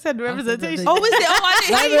 No, she said representation. Oh, is it? Oh, I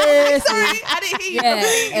didn't hear you. Sorry, I didn't hear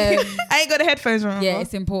you. I ain't got the headphones on. Yeah,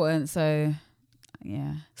 it's important. So,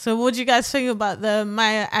 yeah. So what do you guys think about the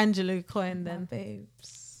Maya Angelou coin then?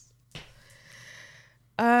 Babes.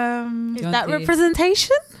 Is that Beyonce.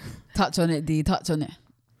 representation? Touch on it, D. Touch on it.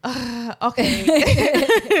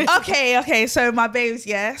 Okay. okay. So my babes,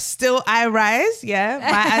 yeah, still I rise, yeah.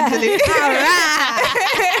 My Angelou.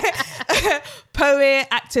 Poet,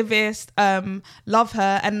 activist, love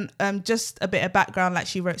her. And just a bit of background, like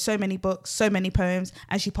she wrote so many books, so many poems,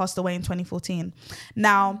 and she passed away in 2014.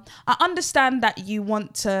 Now, I understand that you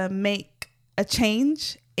want to make a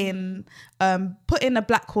change in putting a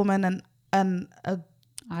black woman and a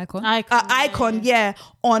icon, yeah,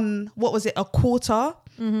 on what was it, a quarter.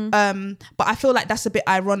 But I feel like that's a bit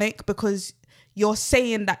ironic because you're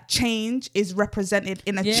saying that change is represented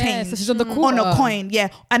in a change, so she's on the quarter. On a coin, yeah,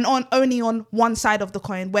 and only on one side of the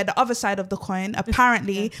coin, where the other side of the coin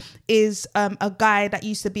apparently is a guy that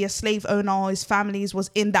used to be a slave owner, or his families was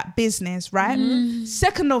in that business, right?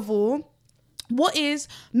 Second of all, what is,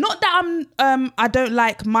 not that I don't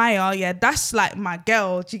like Maya, yeah, that's like my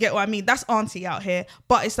girl, do you get what I mean? That's auntie out here,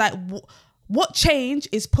 but it's like, what change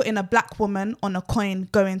is putting a black woman on a coin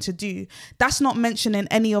going to do? That's not mentioning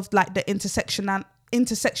any of like the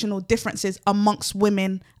intersectional differences amongst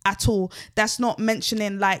women at all. That's not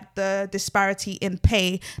mentioning like the disparity in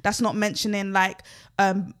pay. That's not mentioning like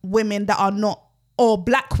women that are not, or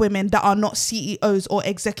black women that are not CEOs or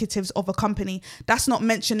executives of a company. That's not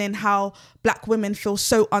mentioning how black women feel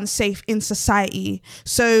so unsafe in society.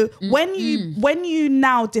 So when you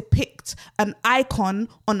now depict an icon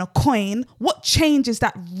on a coin, what change is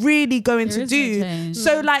that really going to do?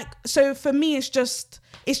 So for me, it's just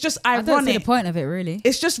ironic. I don't see the point of it, really.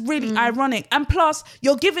 It's just really ironic. And plus,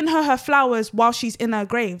 you're giving her flowers while she's in her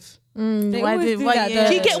grave. Do you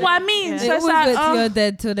get what I mean? Yeah. So it's like, you're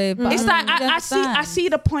dead till they. It's like I see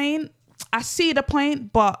the point. I see the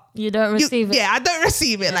point, but you don't receive it. Yeah, I don't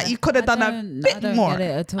receive it. Yeah. Like you could have done a bit I don't more. Get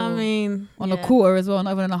it at all. I mean, on a quarter as well,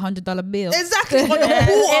 not even on $100 bill. Exactly, on a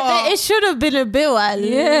quarter. It should have been a bill at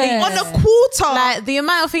least. On a quarter. Like the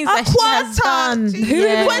amount of things that she has done.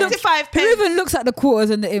 25 pence. Who even looks at the quarters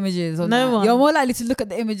and the images? On no that? one. You're more likely to look at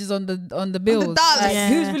the images on the bills. On the dollars. Like,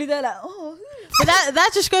 who's really there? Like, oh. But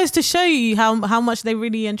that just goes to show you how much they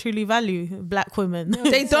really and truly value black women.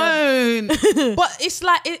 They don't. But it's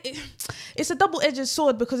like it's a double-edged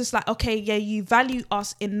sword, because it's like, okay, yeah, you value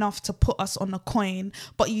us enough to put us on a coin,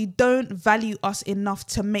 but you don't value us enough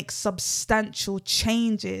to make substantial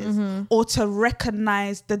changes or to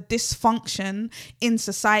recognize the dysfunction in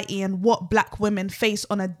society and what black women face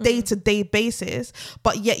on a day-to-day basis.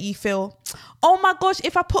 But yet you feel, oh my gosh,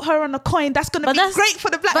 if I put her on a coin, that's going to be great for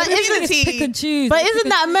the black community. Pick and choose. But isn't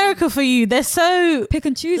that America for you? They're so pick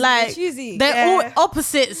and choose. Like, they're all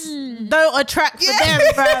opposites. Don't attract for them,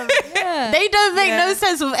 bro. They don't make no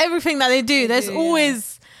sense with everything that they do. There's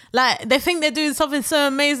always like, they think they're doing something so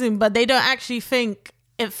amazing, but they don't actually think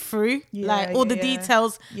it through, like all the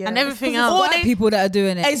details and everything else. All the people that are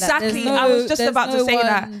doing it. Exactly. I was just about to say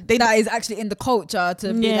that. That is actually in the culture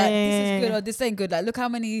to be like, this is good or this ain't good. Like, look how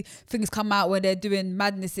many things come out where they're doing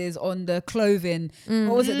madnesses on the clothing.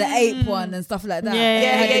 What was it? The ape one and stuff like that.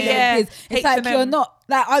 Yeah. It's like, you're not,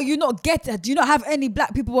 like, are you not do you not have any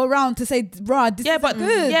black people around to say, bruh, this is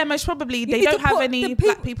good? Yeah, most probably they don't have any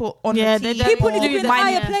black people on the team. People need to be in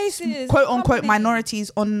higher places, quote unquote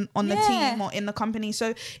minorities on the team or in the company.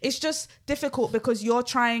 So it's just difficult because you're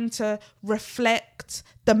trying to reflect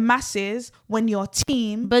the masses when your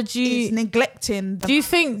team is neglecting them. Do you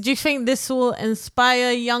think this will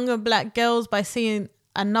inspire younger black girls by seeing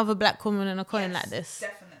another black woman in a coin like this?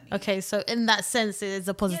 Definitely. Okay, so in that sense, it is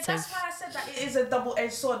a positive. Yeah, that's why I said that it is a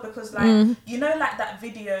double-edged sword, because like you know, like that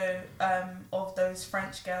video of those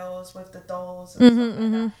French girls with the dolls and stuff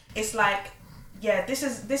like that. It's like, yeah, this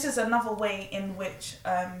is another way in which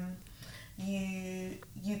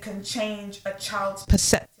you can change a child's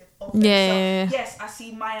perceptive of themselves. Yes, I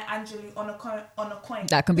see Maya Angelou on a coin.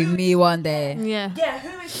 That can be me one day. Yeah,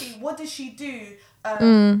 who is she? What does she do?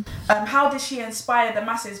 How does she inspire the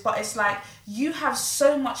masses? But it's like, you have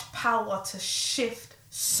so much power to shift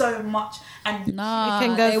so much, and it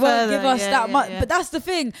can go they further. won't give us that much. But that's the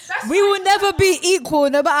thing, we will never be equal.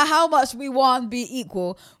 No matter how much we want to be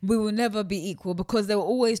equal, we will never be equal, because they will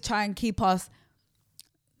always try and keep us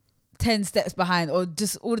 10 steps behind, or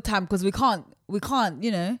just all the time, because we can't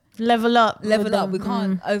level up. We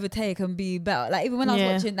can't overtake and be better. Like, even when I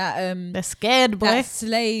was watching that they're scared, boy, that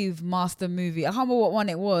Slave Master movie, I can't remember what one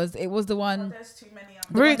it was. It was the one, there's too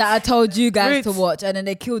many that I told you guys to watch, and then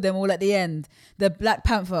they killed them all at the end. The Black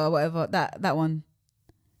Panther or whatever, that one.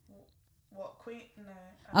 What, Queen? No.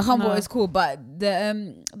 I can't remember what it's called, but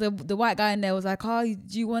the white guy in there was like, "Oh,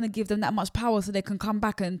 do you want to give them that much power so they can come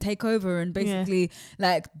back and take over and basically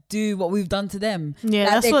like do what we've done to them?" Yeah,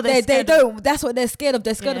 like, that's what they don't. That's what they're scared of.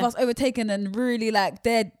 They're scared of us overtaking, and really like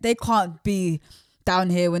they can't be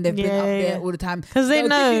down here when they've been up there all the time, because they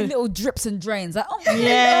know give you little drips and drains like, oh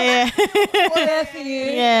yeah we're there for you,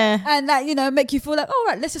 and like, you know, make you feel like, all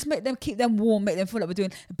right, let's just keep them warm, make them feel like we're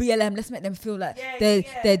doing BLM, let's make them feel like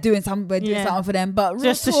they're doing something, we're doing something for them, but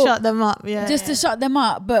just to shut them up, to shut them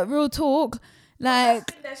up. But real talk, like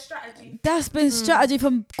that's been their strategy. That's been strategy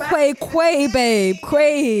from Quay, babe.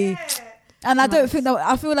 Quay. And I don't think that,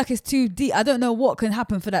 I feel like it's too deep. I don't know what can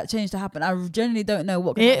happen for that change to happen. I genuinely don't know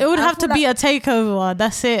what can happen. It would have to be a takeover.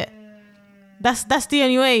 That's it. That's the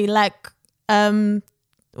only way. Like,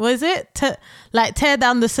 what is it? Like tear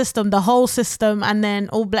down the system, the whole system, and then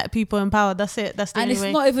all black people in power. That's it. That's the only way. And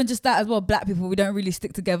it's not even just that as well. Black people, we don't really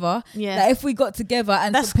stick together. Yeah. Like if we got together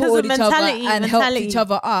and supported each other and helped each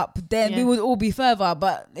other up, then we would all be further.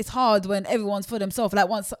 But it's hard when everyone's for themselves. Like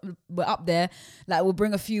once we're up there, like we'll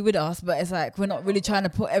bring a few with us, but it's like we're not really trying to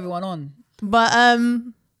put everyone on. But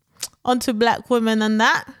onto black women and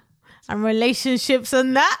that, and relationships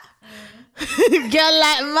and that. Girl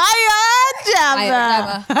like Maya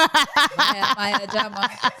Jama. Maya Jama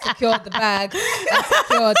secured the bag and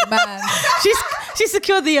secured the man. She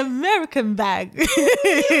secured the American bag. She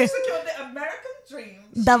secured the American dream.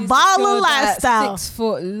 The baller lifestyle. 6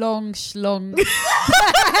 foot long schlong.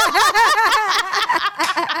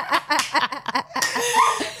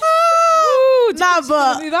 Nah,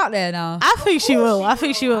 but move out there now. I think she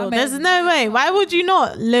will. There's no way. Why would you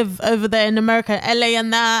not live over there in America, LA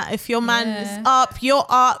and that? If your man is up, you're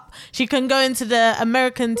up. She can go into the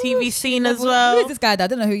American TV scene as well. Who is this guy? I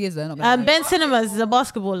don't know who he is though. Ben Cinemas is a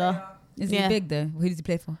basketballer. Is he big though? Who does he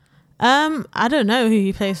play for? I don't know who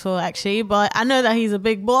he plays for actually, but I know that he's a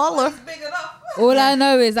big baller. He's big enough. All I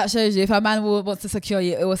know is that shows you if a man wants to secure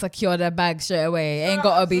you, it will secure their bag straight away. It ain't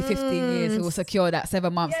gotta be 15 years. It will secure that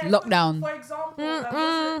 7 months lockdown. For example,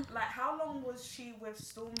 like how long was she with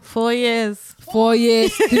Storm? 4 years. 4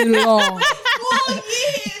 years too long. 4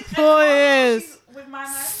 years. 4 years. With my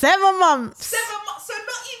man? 7 months. 7 months. So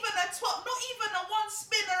not even a 12, not even a one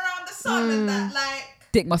spin around the sun and that, like.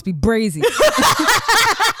 Dick must be brazy.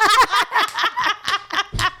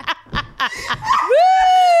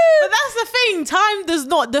 But that's the thing. Time does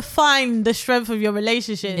not define the strength of your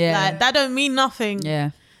relationship. Yeah. Like that don't mean nothing.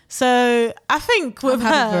 Yeah. So I think with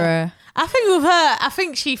her, I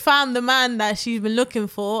think she found the man that she's been looking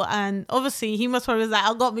for, and obviously he must probably was like,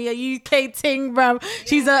 I got me a UK ting, bro.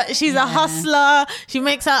 She's a hustler. She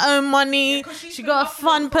makes her own money. She got a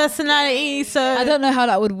fun personality. So I don't know how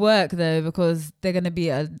that would work though, because they're gonna be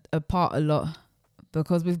apart a lot.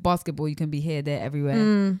 Because with basketball, you can be here, there, everywhere,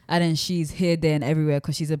 and then she's here, there, and everywhere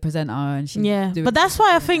because she's a presenter and she's But that's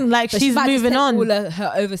why I think like she's moving on. All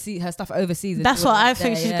her stuff overseas. That's what I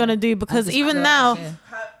think she's gonna do, because even now.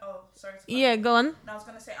 Yeah, go on. I was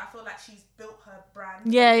gonna say, I feel like she's built her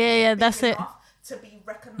brand. Yeah. That's it. To be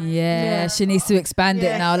recognized. Yeah, she needs to expand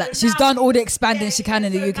it now. Like she's done all the expanding she can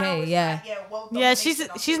in the UK. Yeah,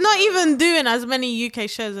 she's not even doing as many UK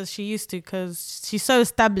shows as she used to because she's so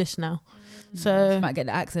established now. So she might get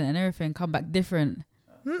the accent and everything, come back different.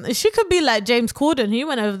 She could be like James Corden. He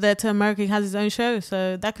went over there to America, he has his own show,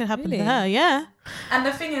 so that could happen to her. Yeah. And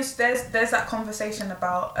the thing is, there's that conversation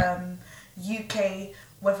about UK,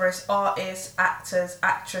 whether it's artists, actors,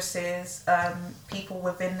 actresses, people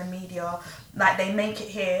within the media, like they make it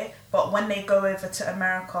here, but when they go over to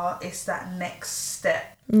America, it's that next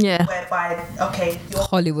step. Yeah. Whereby, okay, you're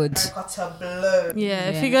Hollywood. America to blow.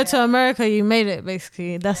 Yeah, if you go to America, you made it,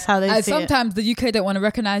 basically. That's how they see sometimes the UK don't want to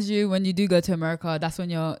recognize you. When you do go to America, that's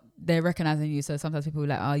when they're recognizing you. So sometimes people are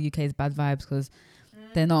like, oh, UK is bad vibes because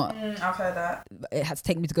they're not. I've heard that. It had to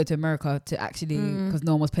take me to go to America to actually, because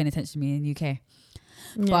no one was paying attention to me in UK.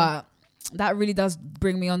 Yeah. But that really does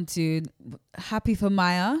bring me on to happy for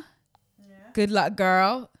Maya. Yeah. Good luck,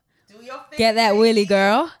 girl. Get that willy,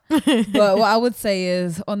 girl. But what I would say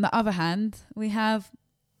is, on the other hand, we have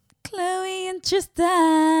Chloe and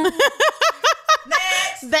Tristan.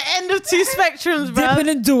 Next. The end of two spectrums, bro. Dipping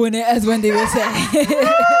and doing it, as Wendy would say.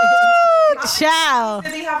 Ciao.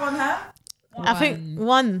 Did he have on her? I think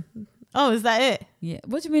one. Oh, is that it? Yeah.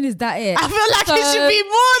 What do you mean, is that it? I feel like it should be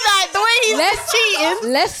more like the way he's been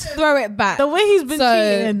cheating. Let's throw it back. The way he's been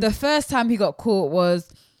cheating. The first time he got caught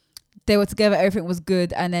was they were together, everything was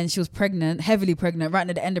good, and then she was pregnant, heavily pregnant, right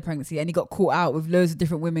near the end of pregnancy, and he got caught out with loads of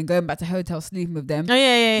different women, going back to hotels, sleeping with them. Oh,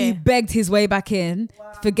 yeah. He begged his way back in,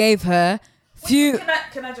 forgave her.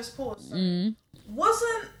 Can I just pause?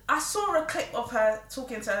 I saw a clip of her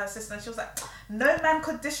talking to her sister and she was like, no man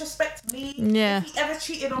could disrespect me. Yeah. If he ever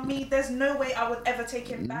cheated on me, there's no way I would ever take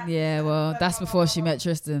him back. Yeah, well, that's before she met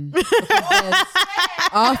Tristan.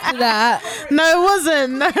 After that, No, it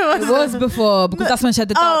wasn't. No, it wasn't. it was before, because that's when she had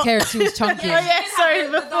the dark hair and she was chunky. Oh, yeah, sorry,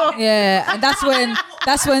 before. Yeah, and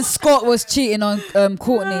that's when Scott was cheating on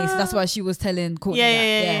Courtney, so that's why she was telling Courtney that.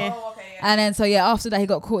 Yeah. Oh, okay, yeah. And then after that he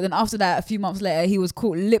got caught. Then after that, a few months later, he was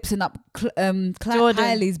caught lipsing up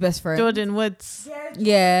Kylie's best friend. Jordan Woods.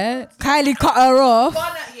 Yeah, Kylie cut her off.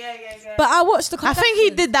 Yeah. But I watched the. I think he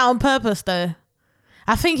did that on purpose, though.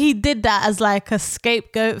 I think he did that as like a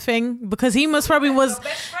scapegoat thing, because he most probably was.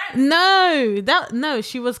 Best friend? No,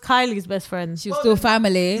 she was Kylie's best friend. She was still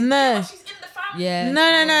family. No. She's in the family. Yeah.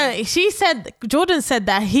 No. Jordan said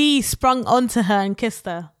that he sprung onto her and kissed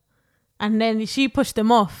her, and then she pushed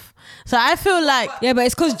him off. So I feel like, Yeah, but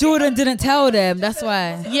it's because Jordan didn't tell them. That's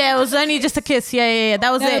why. yeah, it was only just a kiss. Yeah.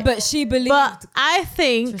 That was No, it. but she believed. But I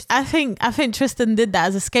think Tristan did that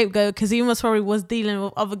as a scapegoat, because he most probably was dealing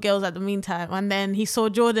with other girls at the meantime, and then he saw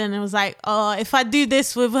Jordan and was like, "Oh, if I do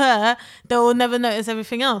this with her, they will never notice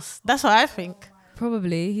everything else." That's what I think.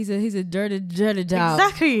 Probably he's a dirty dog.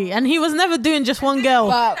 Exactly, and he was never doing just one girl.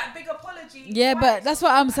 But That big apology. yeah, but that's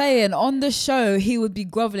what I'm saying. On the show, he would be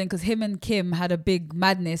groveling because him and Kim had a big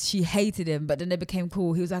madness. She hated him, but then they became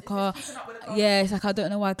cool. He was like, "Oh, yeah." It's like, I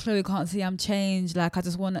don't know why Chloe can't see I'm changed. Like, I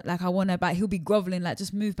just want her back. He'll be groveling, like,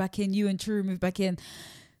 just move back in. You and True move back in.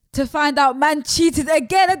 To find out man cheated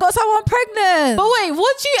again and got someone pregnant. But wait,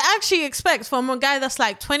 what do you actually expect from a guy that's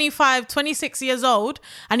like 25, 26 years old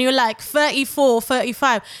and you're like 34,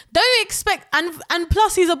 35? Don't expect, and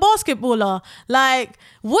plus he's a basketballer. Like,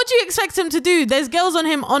 what do you expect him to do? There's girls on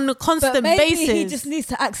him on a constant but maybe basis. he just needs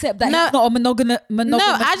to accept that No. he's not a monogamous No,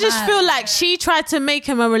 I just man. feel like she tried to make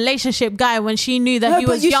him a relationship guy when she knew that he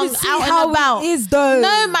but was you young, should see out how and about. he is, though.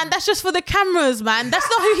 No, man, that's just for the cameras, man. That's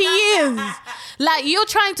not who he is. Like, you're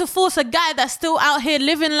trying to force a guy that's still out here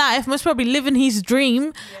living life, most probably living his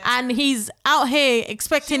dream, and he's out here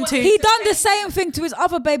expecting to. He done the same thing to his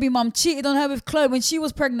other baby mum, cheated on her with Chloe when she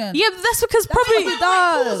was pregnant. Yeah, but that's because probably. what he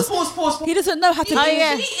does. Pause. He doesn't know how to do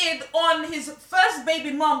yeah. it. Cheated on his first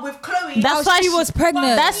baby mum with Chloe. That's why she was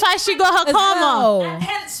pregnant. That's why she got her As karma. well.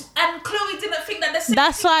 And Chloe didn't think that the same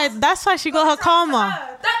That's thing why she got her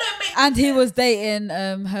karma. That don't make And he was dating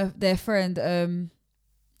their friend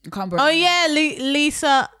I can't remember. Oh yeah,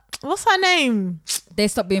 Lisa. What's her name? They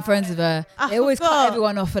stopped being friends with her. They always cut forgot.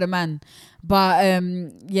 everyone off for the man. But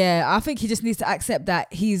yeah, I think he just needs to accept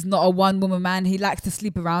that he's not a one woman man. He likes to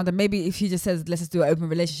sleep around, and maybe if he just says let's just do an open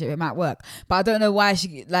relationship, it might work. But I don't know why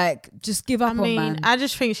she just give up on man. I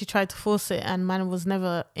just think she tried to force it, and man was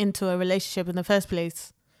never into a relationship in the first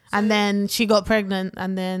place. And then she got pregnant,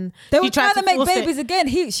 and then They she were tried trying to make force babies it.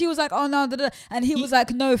 again. She was like, "Oh no," and he was like,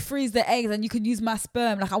 "No, freeze the eggs, and you can use my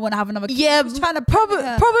sperm. Like, I want to have another kid." Yeah, He was trying to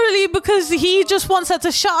probably because he just wants her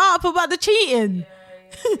to shut up about the cheating.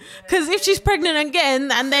 Because if she's pregnant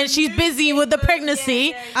again and then she's busy with the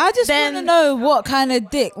pregnancy, I just then- want to know what kind of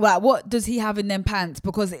dick, like, what does he have in them pants?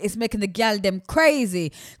 Because it's making the gal them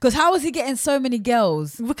crazy. Because how is he getting so many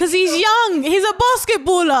girls? because he's young, he's a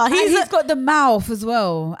basketballer. And he's got the mouth as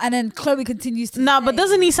well. And then Chloe continues to but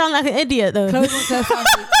doesn't he sound like an idiot though? Chloe wants her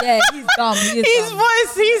family. Yeah, he's dumb. He is His dumb.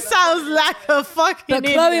 voice, he sounds like a fucking But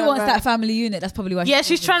idiot. Chloe wants man. that family unit. That's probably why. Yeah,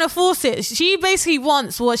 she's trying to force it. She basically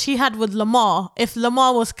wants what she had with Lamar. If Lamar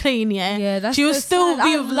was clean, That's she would so still sad.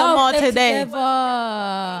 be I with love Lamar them today. together.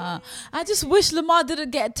 I just wish Lamar didn't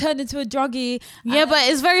get turned into a druggie. Yeah, but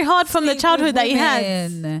it's very hard from the childhood that he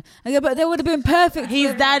has. Yeah, but they would have been perfect.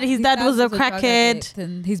 His dad was a drug crackhead, addict,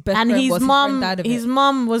 and his best and friend his was mom, died of his it.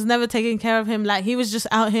 mom was never taking care of him. Like, he was just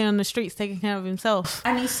out here on the streets taking care of himself.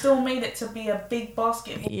 And he still made it to be a big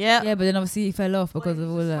basketball. Yeah. Yeah, but then obviously he fell off because of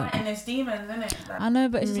all that. Fighting his demons, isn't it? I know,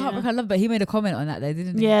 but it's just heartbreaking. I love. But he made a comment on that, though,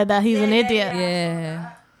 didn't he? Yeah, that he's an idiot.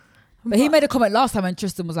 Yeah. But he made a comment last time when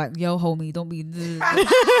Tristan was like, "Yo, homie, don't be."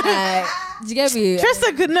 Like, do you get me?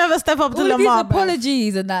 Tristan could never step up to All of these Lamar. bro.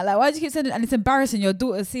 apologies and that. Like, why do you keep sending? And it's embarrassing. Your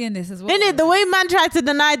daughter's seeing this as well. Isn't it the way man tried to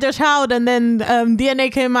deny the child, and then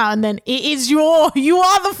DNA came out, and then you are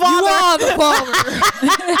the father. You are the father.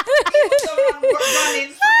 Someone running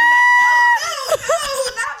through like, no,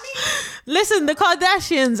 not me. Listen, the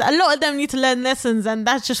Kardashians, a lot of them need to learn lessons, and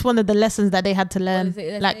that's just one of the lessons that they had to learn.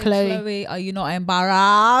 Like Chloe. Are you not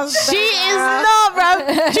embarrassed? She is not,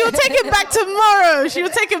 bro. She'll take it back tomorrow. She'll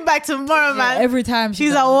take it back tomorrow, man. Every time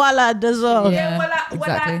She's a wallad as well. Yeah.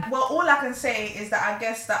 Well, all I can say is that I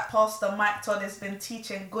guess that Pastor Mike Todd has been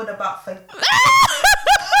teaching good about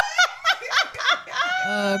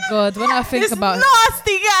Oh God, when I think This about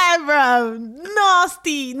nasty guy, bro.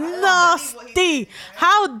 Nasty.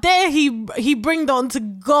 How dare he bring that onto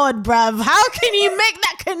God, bruv? How can he make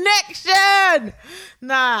that connection?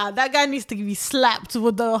 Nah, that guy needs to be slapped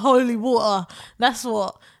with the holy water.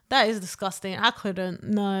 That is disgusting. I couldn't.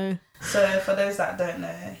 No. So for those that don't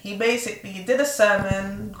know, he basically did a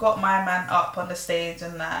sermon, got my man up on the stage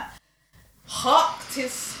and that, hucked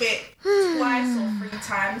his spit twice or 3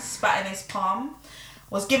 times, spat in his palm,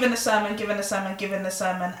 was given a sermon,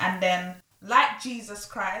 and then, like Jesus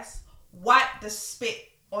Christ, wiped the spit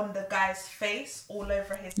on the guy's face, all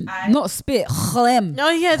over his eyes. not spit, chlem. Oh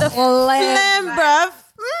yeah, the Phlegm, phlegm, bruv.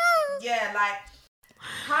 Yeah, like,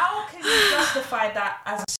 how can you justify that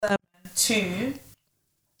as a sermon? 2,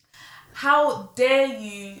 how dare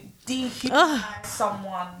you dehumanize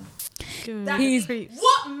someone?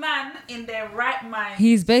 What man in their right mind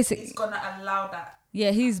He's basically is gonna allow that?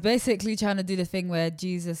 Yeah, he's basically trying to do the thing where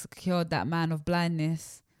Jesus cured that man of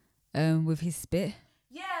blindness with his spit.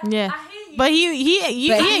 Yeah. Yeah. I hear you. But he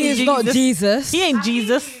He is not Jesus. He ain't I hear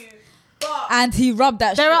Jesus. you, but And he rubbed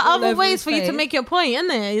that There shit are all other over ways his for you to face. make your point,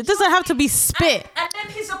 isn't it? It doesn't have to be spit. And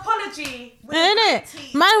then his apology. With Isn't the it?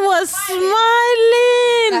 teeth. Man was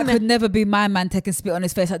That smiling. could never be my man taking spit on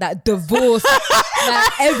his face like that. Divorce,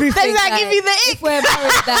 like everything. Does that like, give you the ick? if we're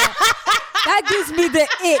married, that gives me the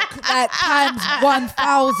ick, like times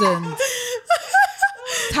 1,000.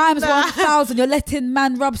 Times 1,000. You're letting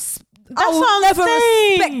man rub. I will what I'm never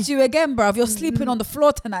saying. respect you again, bruv. You're sleeping on the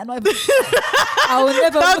floor tonight. Not even, I will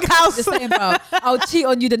never look at you Doghouse. the same, bruv. I'll cheat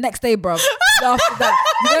on you the next day, bruv. After that,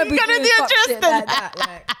 you don't be You're gonna doing do fuck it shit just like that.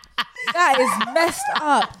 Like, that is messed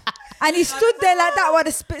up. And he stood there like that while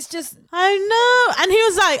the spit's just. I know. And he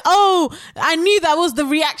was like, oh, I knew that was the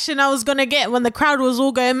reaction I was going to get when the crowd was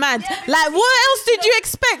all going mad. Yeah, Like, what else did you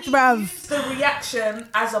expect, He bruv? used the reaction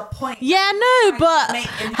as a point. Yeah, no, but Make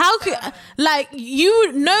him how could,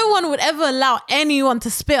 sermon. no one would ever allow anyone to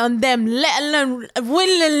spit on them, let alone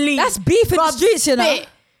willingly. That's beef in the rub streets, you know. spit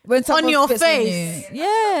When someone on your spits face. you.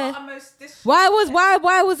 Yeah. Almost this. Why was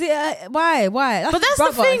it? Why? But his that's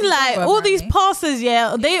brother, the thing, his like, brother, all these apparently. pastors,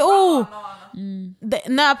 yeah, they all, No.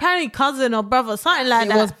 no, apparently cousin or brother, something like It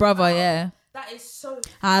that. was brother, yeah. That is so.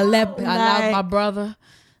 I allowed Like- my brother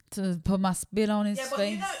to put my spit on his Yeah, but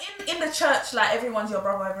face. you know, in the church, like everyone's your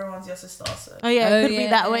brother, everyone's your sister. So. Oh yeah, it could be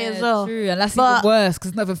that way as well. True, and that's But- even worse because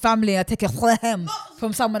it's not even family. I take a phlegm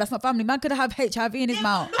from someone that's not family. Man could have HIV in his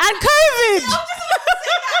mouth. And COVID.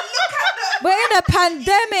 We're in a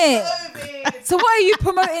pandemic. So what are you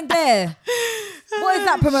promoting there? What is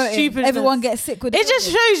that promoting? Stupidness. Everyone gets sick with It just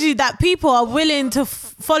COVID. shows you that people are willing to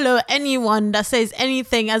follow anyone that says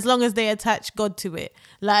anything as long as they attach God to it.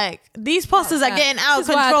 Like, these pastors are getting out of This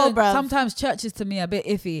is why I control, don't- bro. Sometimes churches to me are a bit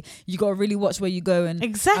iffy. You got to really watch where you go and what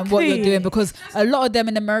Exactly. you're doing, because a lot of them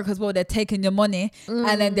in America as well, they're taking your money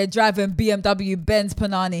and then they're driving BMW, Benz,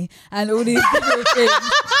 Panani and all these different things,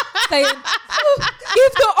 saying, "Oh,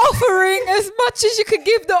 give the offering as much as you could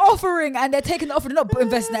give the offering," and they're taking the offering, not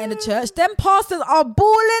investing that in the church. Them pastors are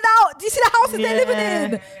balling out. Do you see the houses they're living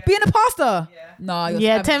in? Being a pastor? No, you're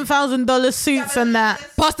Yeah, scamming. $10,000 suits and that.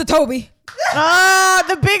 Pastor Toby. Ah,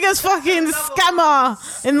 the biggest fucking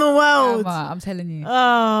scammer in the world. I'm telling you.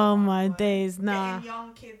 Oh my days, nah. Getting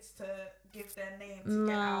young kids to give their name to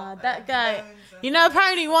get Nah, out that and guy. loans and- You know,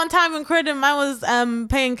 apparently one time in Croydon, man was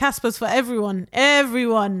paying Caspers for everyone.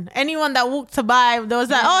 Anyone that walked to buy, there was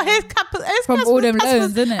like, oh, here's Caspers. From all them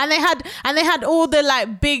loans, innit? And they had all the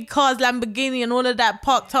like big cars, Lamborghini and all of that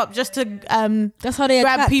parked up just to That's how they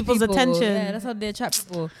grab attract people's people. attention. Yeah, that's how they attract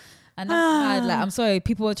people. And that's mad. Like, I'm sorry,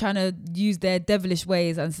 people are trying to use their devilish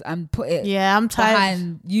ways and put it Yeah, I'm tired.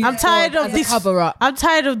 behind you. I'm tired of as this a cover up. I'm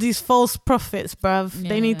tired of these false prophets, bruv. Yeah.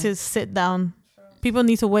 They need to sit down. People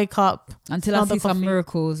need to wake up. Until I smell see the some coffee.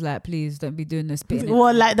 miracles, like, please don't be doing this spitting.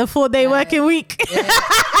 What, like the 4-day working week?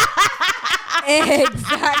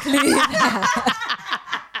 Exactly.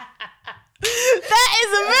 That is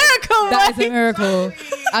a miracle, That is boy. a miracle.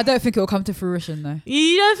 I don't think it will come to fruition though.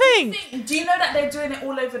 You don't think? Do you know that they're doing it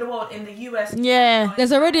all over the world in the US? Yeah.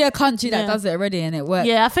 There's already a country that Yeah. does it already, and it works.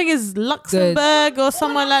 Yeah, I think it's Luxembourg or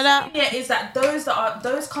somewhere like that. Yeah, is that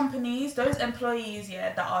those companies, those employees,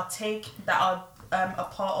 that are a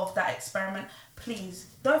part of that experiment. Please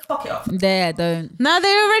don't fuck it up. There, don't. No,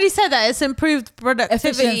 they already said that it's improved productivity.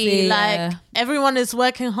 Efficiency, Like yeah. everyone is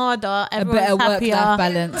working harder, A better everyone's happier. work-life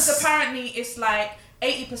Because balance. apparently it's like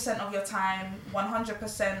 80% of your time,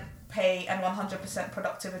 100% pay, and 100%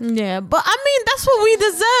 productivity. Yeah, but I mean that's what we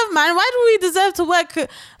deserve, man. Why do we deserve to work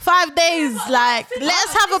 5 days? Like,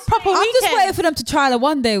 let's have a proper I'm weekend. just waiting for them to trial a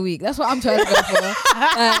 1-day week. That's what I'm trying to go for.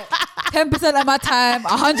 10% of my time,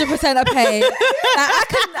 100% of pay.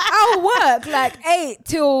 Like, I'll work like 8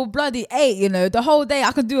 till bloody 8, you know, the whole day.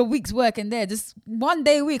 I can do a week's work in there, just 1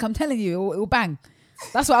 day a week. I'm telling you, it'll bang.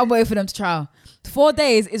 That's what I'm waiting for them to try. 4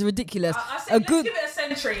 days is ridiculous. I say let's give it a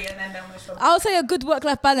century and then we'll show. I'll say a good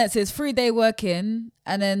work-life balance is 3 day working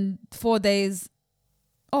and then 4 days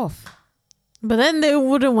off. But then they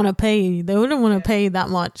wouldn't want to pay you. They wouldn't want to pay you that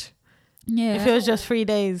much. Yeah. If it was just 3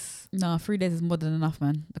 days. No, 3 days is more than enough,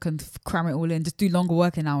 man. I can cram it all in. Just do longer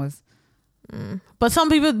working hours. But some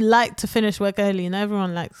people like to finish work early, and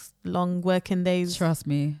everyone likes long working days. Trust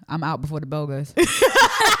me, I'm out before the bell goes.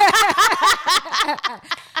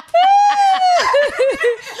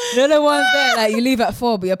 No, the ones there, like you leave at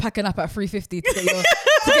 4, but you're packing up at 3:50 to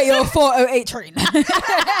get your 4:08 train.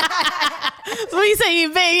 So what you say?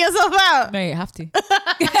 You baiting yourself out? No, you have to.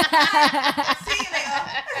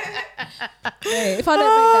 Hey, if I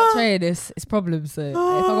don't make that train, it's problems. So if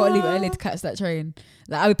I gotta leave early to catch that train,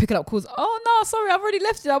 like I would pick up calls. Oh no, sorry, I've already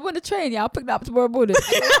left it. I'm on the train. Yeah, I'll pick that up tomorrow morning.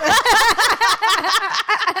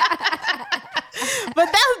 But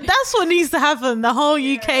that's what needs to happen. The whole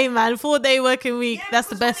UK, man, 4 day working week. Yeah, that's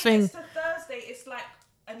the best thing. It's the Thursday. It's like,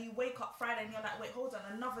 and you wake up Friday and you're like, wait, hold on,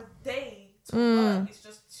 another day to work. It's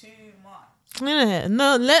just too much. Yeah,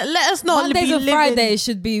 no, let us not Mondays be and living. Fridays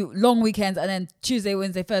should be long weekends, and then Tuesday,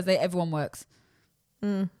 Wednesday, Thursday, everyone works.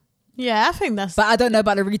 Yeah, I think that's. But I don't know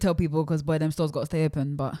about the retail people because boy, them stores got to stay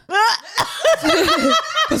open. But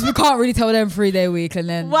because we can't really tell them 3 day week, and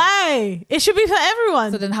then Why? It should be for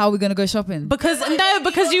everyone. so then how are we gonna go shopping? Because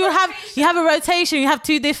you have a rotation. You have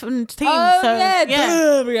 2 different teams. Oh so, yeah, yeah.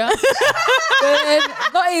 duh, yeah. But then,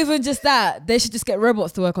 not even just that. They should just get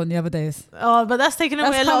robots to work on the other days. Oh, but that's taking away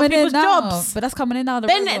That's a lot of coming in people's now. jobs. But that's coming in now.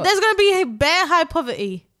 Then there's gonna be bare high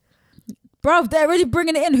poverty. Bro, they're already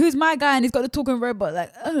bringing it in. Who's my guy? And he's got the talking robot.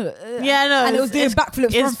 Like, Yeah, no, and it was doing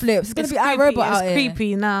backflips, front flips. It's gonna be our robot out here. It's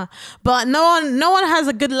creepy, nah. But no one has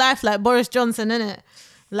a good life like Boris Johnson, innit?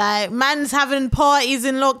 Like, man's having parties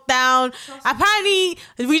in lockdown. Apparently,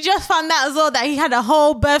 we just found out as well that he had a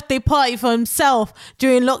whole birthday party for himself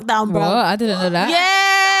during lockdown, bro. What? I didn't know that.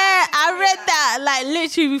 Yeah, I read that. Like,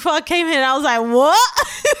 literally, before I came here, I was like, what?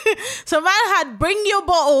 So, man had bring your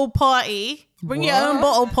bottle party. Bring your own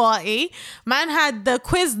bottle party. Man had the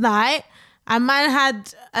quiz night. And man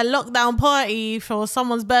had a lockdown party for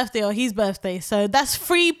someone's birthday or his birthday. So that's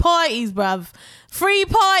 3 parties, bruv. 3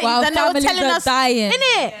 parties. While and they were families telling are us, dying.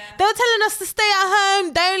 innit? Yeah. They were telling us to stay at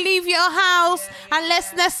home. Don't leave your house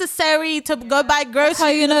unless necessary to go buy groceries. That's how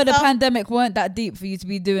you know and the stuff. pandemic weren't that deep for you to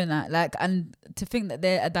be doing that. Like, and to think that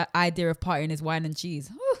that idea of partying is wine and cheese.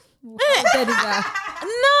 How dead is that?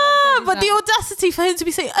 No, but the audacity for him to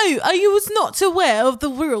be saying, "Oh, I was not aware of the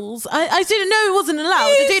rules. I didn't know it wasn't allowed.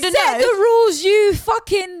 I You didn't set know." the rules, you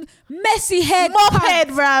fucking messy head. Mophead,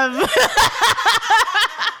 cunt. bruv.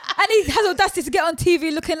 And he has audacity to get on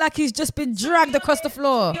TV looking like he's just been dragged across the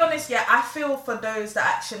floor. To be honest, yeah, I feel for those that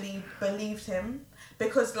actually believed him,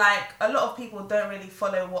 because like a lot of people don't really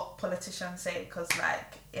follow what politicians say, because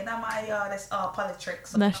like in my yard it's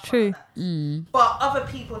politics. That's true. Like that. But other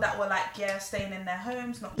people that were like, yeah, staying in their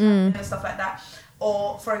homes, not traveling and stuff like that.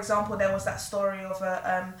 Or for example, there was that story of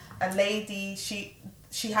a lady.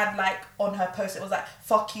 She had like on her post, it was like,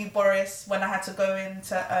 "Fuck you, Boris," when I had to go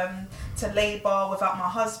into to labour without my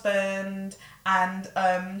husband, and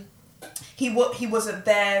he wasn't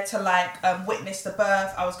there to like witness the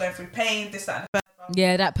birth. I was going through pain, this, that, and the third.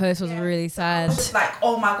 Yeah, that post was really I sad. was just like,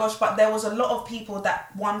 oh my gosh. But there was a lot of people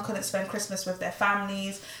that couldn't spend Christmas with their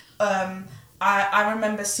families. I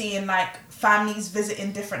remember seeing like families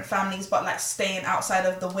visiting different families, but like staying outside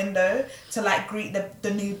of the window to like greet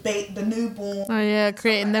the newborn. Oh yeah,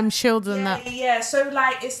 creating them shields and that. Yeah. So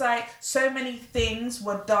like it's like so many things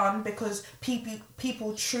were done because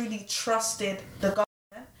people truly trusted the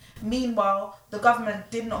government. Meanwhile, the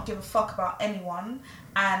government did not give a fuck about anyone,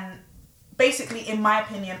 and basically, in my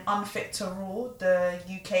opinion, unfit to rule the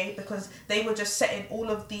UK, because they were just setting all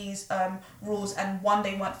of these rules, and one,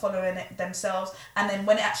 they weren't following it themselves, and then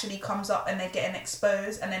when it actually comes up and they're getting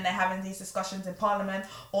exposed, and then they're having these discussions in Parliament,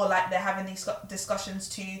 or like they're having these discussions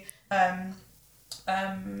to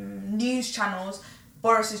news channels,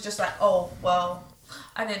 Boris is just like, oh well,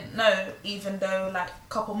 I didn't know, even though like a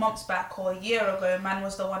couple months back or a year ago, man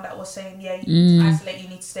was the one that was saying, yeah, you need to isolate, you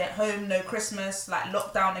need to stay at home, no Christmas, like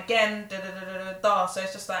lockdown again, So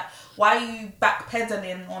it's just like, why are you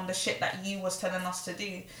backpedaling on the shit that you was telling us to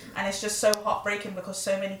do? And it's just so heartbreaking because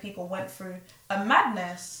so many people went through a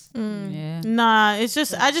madness. Yeah. Nah, it's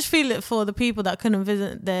just, I just feel it for the people that couldn't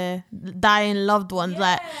visit their dying loved ones.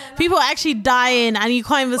 Like people are actually dying and you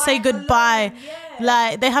can't even say goodbye. Yeah.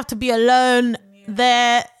 Like they have to be alone.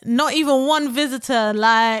 there, not even one visitor.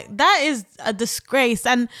 Like, that is a disgrace.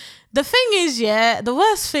 And the thing is, the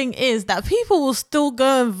worst thing is that people will still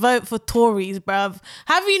go and vote for Tories, bruv.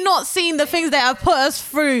 Have you not seen the things that have put us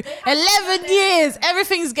through? 11 years,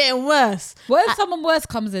 everything's getting worse. What if someone worse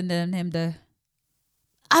comes in than him though?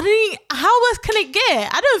 How worse can it get?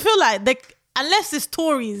 I don't feel like unless it's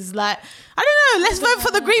Tories, like, I don't know, let's vote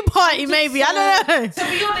for the Green Party maybe, I don't know.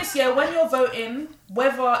 To be honest, when you're voting,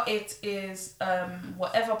 whether it is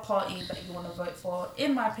whatever party that you want to vote for,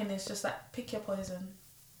 in my opinion, it's just like, pick your poison.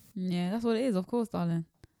 Yeah, that's what it is, of course, darling.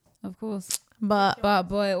 Of course. But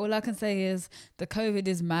boy, all I can say is the COVID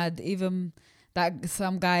is mad. Even that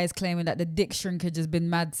some guy is claiming that the dick shrinkage has been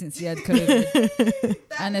mad since he had COVID.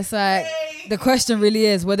 And it's like, the question really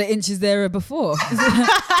is, were the inches there before?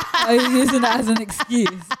 Are you using that as an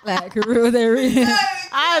excuse? Like, real there is.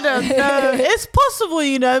 I don't know. It's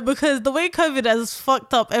possible, because the way COVID has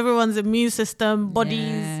fucked up everyone's immune system,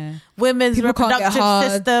 bodies, women's People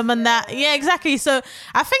reproductive system and that. Yeah, exactly. So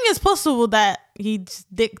I think it's possible that his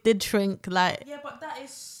dick did shrink. Like, yeah, but that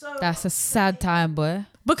is so... That's a sad time, boy.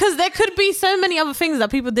 Because there could be so many other things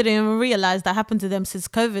that people didn't even realize that happened to them since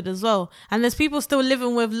COVID as well. And there's people still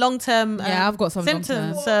living with long-term I've got some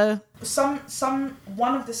symptoms. Long-term. So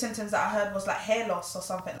one of the symptoms that I heard was like hair loss or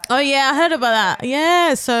something like that. Oh yeah, I heard about that.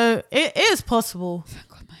 Yeah, so it is possible.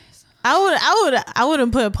 I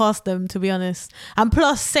wouldn't put it past them, to be honest. And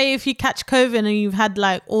plus, say if you catch COVID and you've had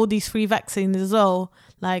like all these free vaccines as well,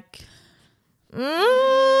 like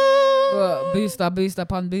booster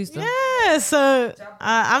upon booster. Yeah, so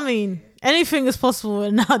I mean, anything is possible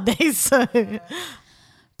nowadays. So,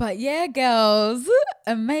 but yeah, girls,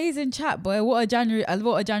 amazing chat, boy. What a January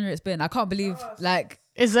it's been. I can't believe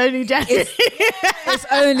it's only January. It's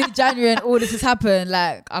only January and all this has happened.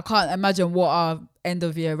 Like, I can't imagine what our end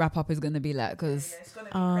of year wrap up is gonna be like, because it's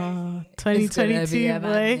gonna be crazy. 2022,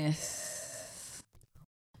 boy.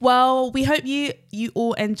 Well, we hope you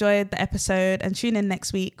all enjoyed the episode, and tune in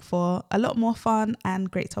next week for a lot more fun and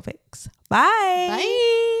great topics. Bye.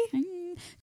 Bye.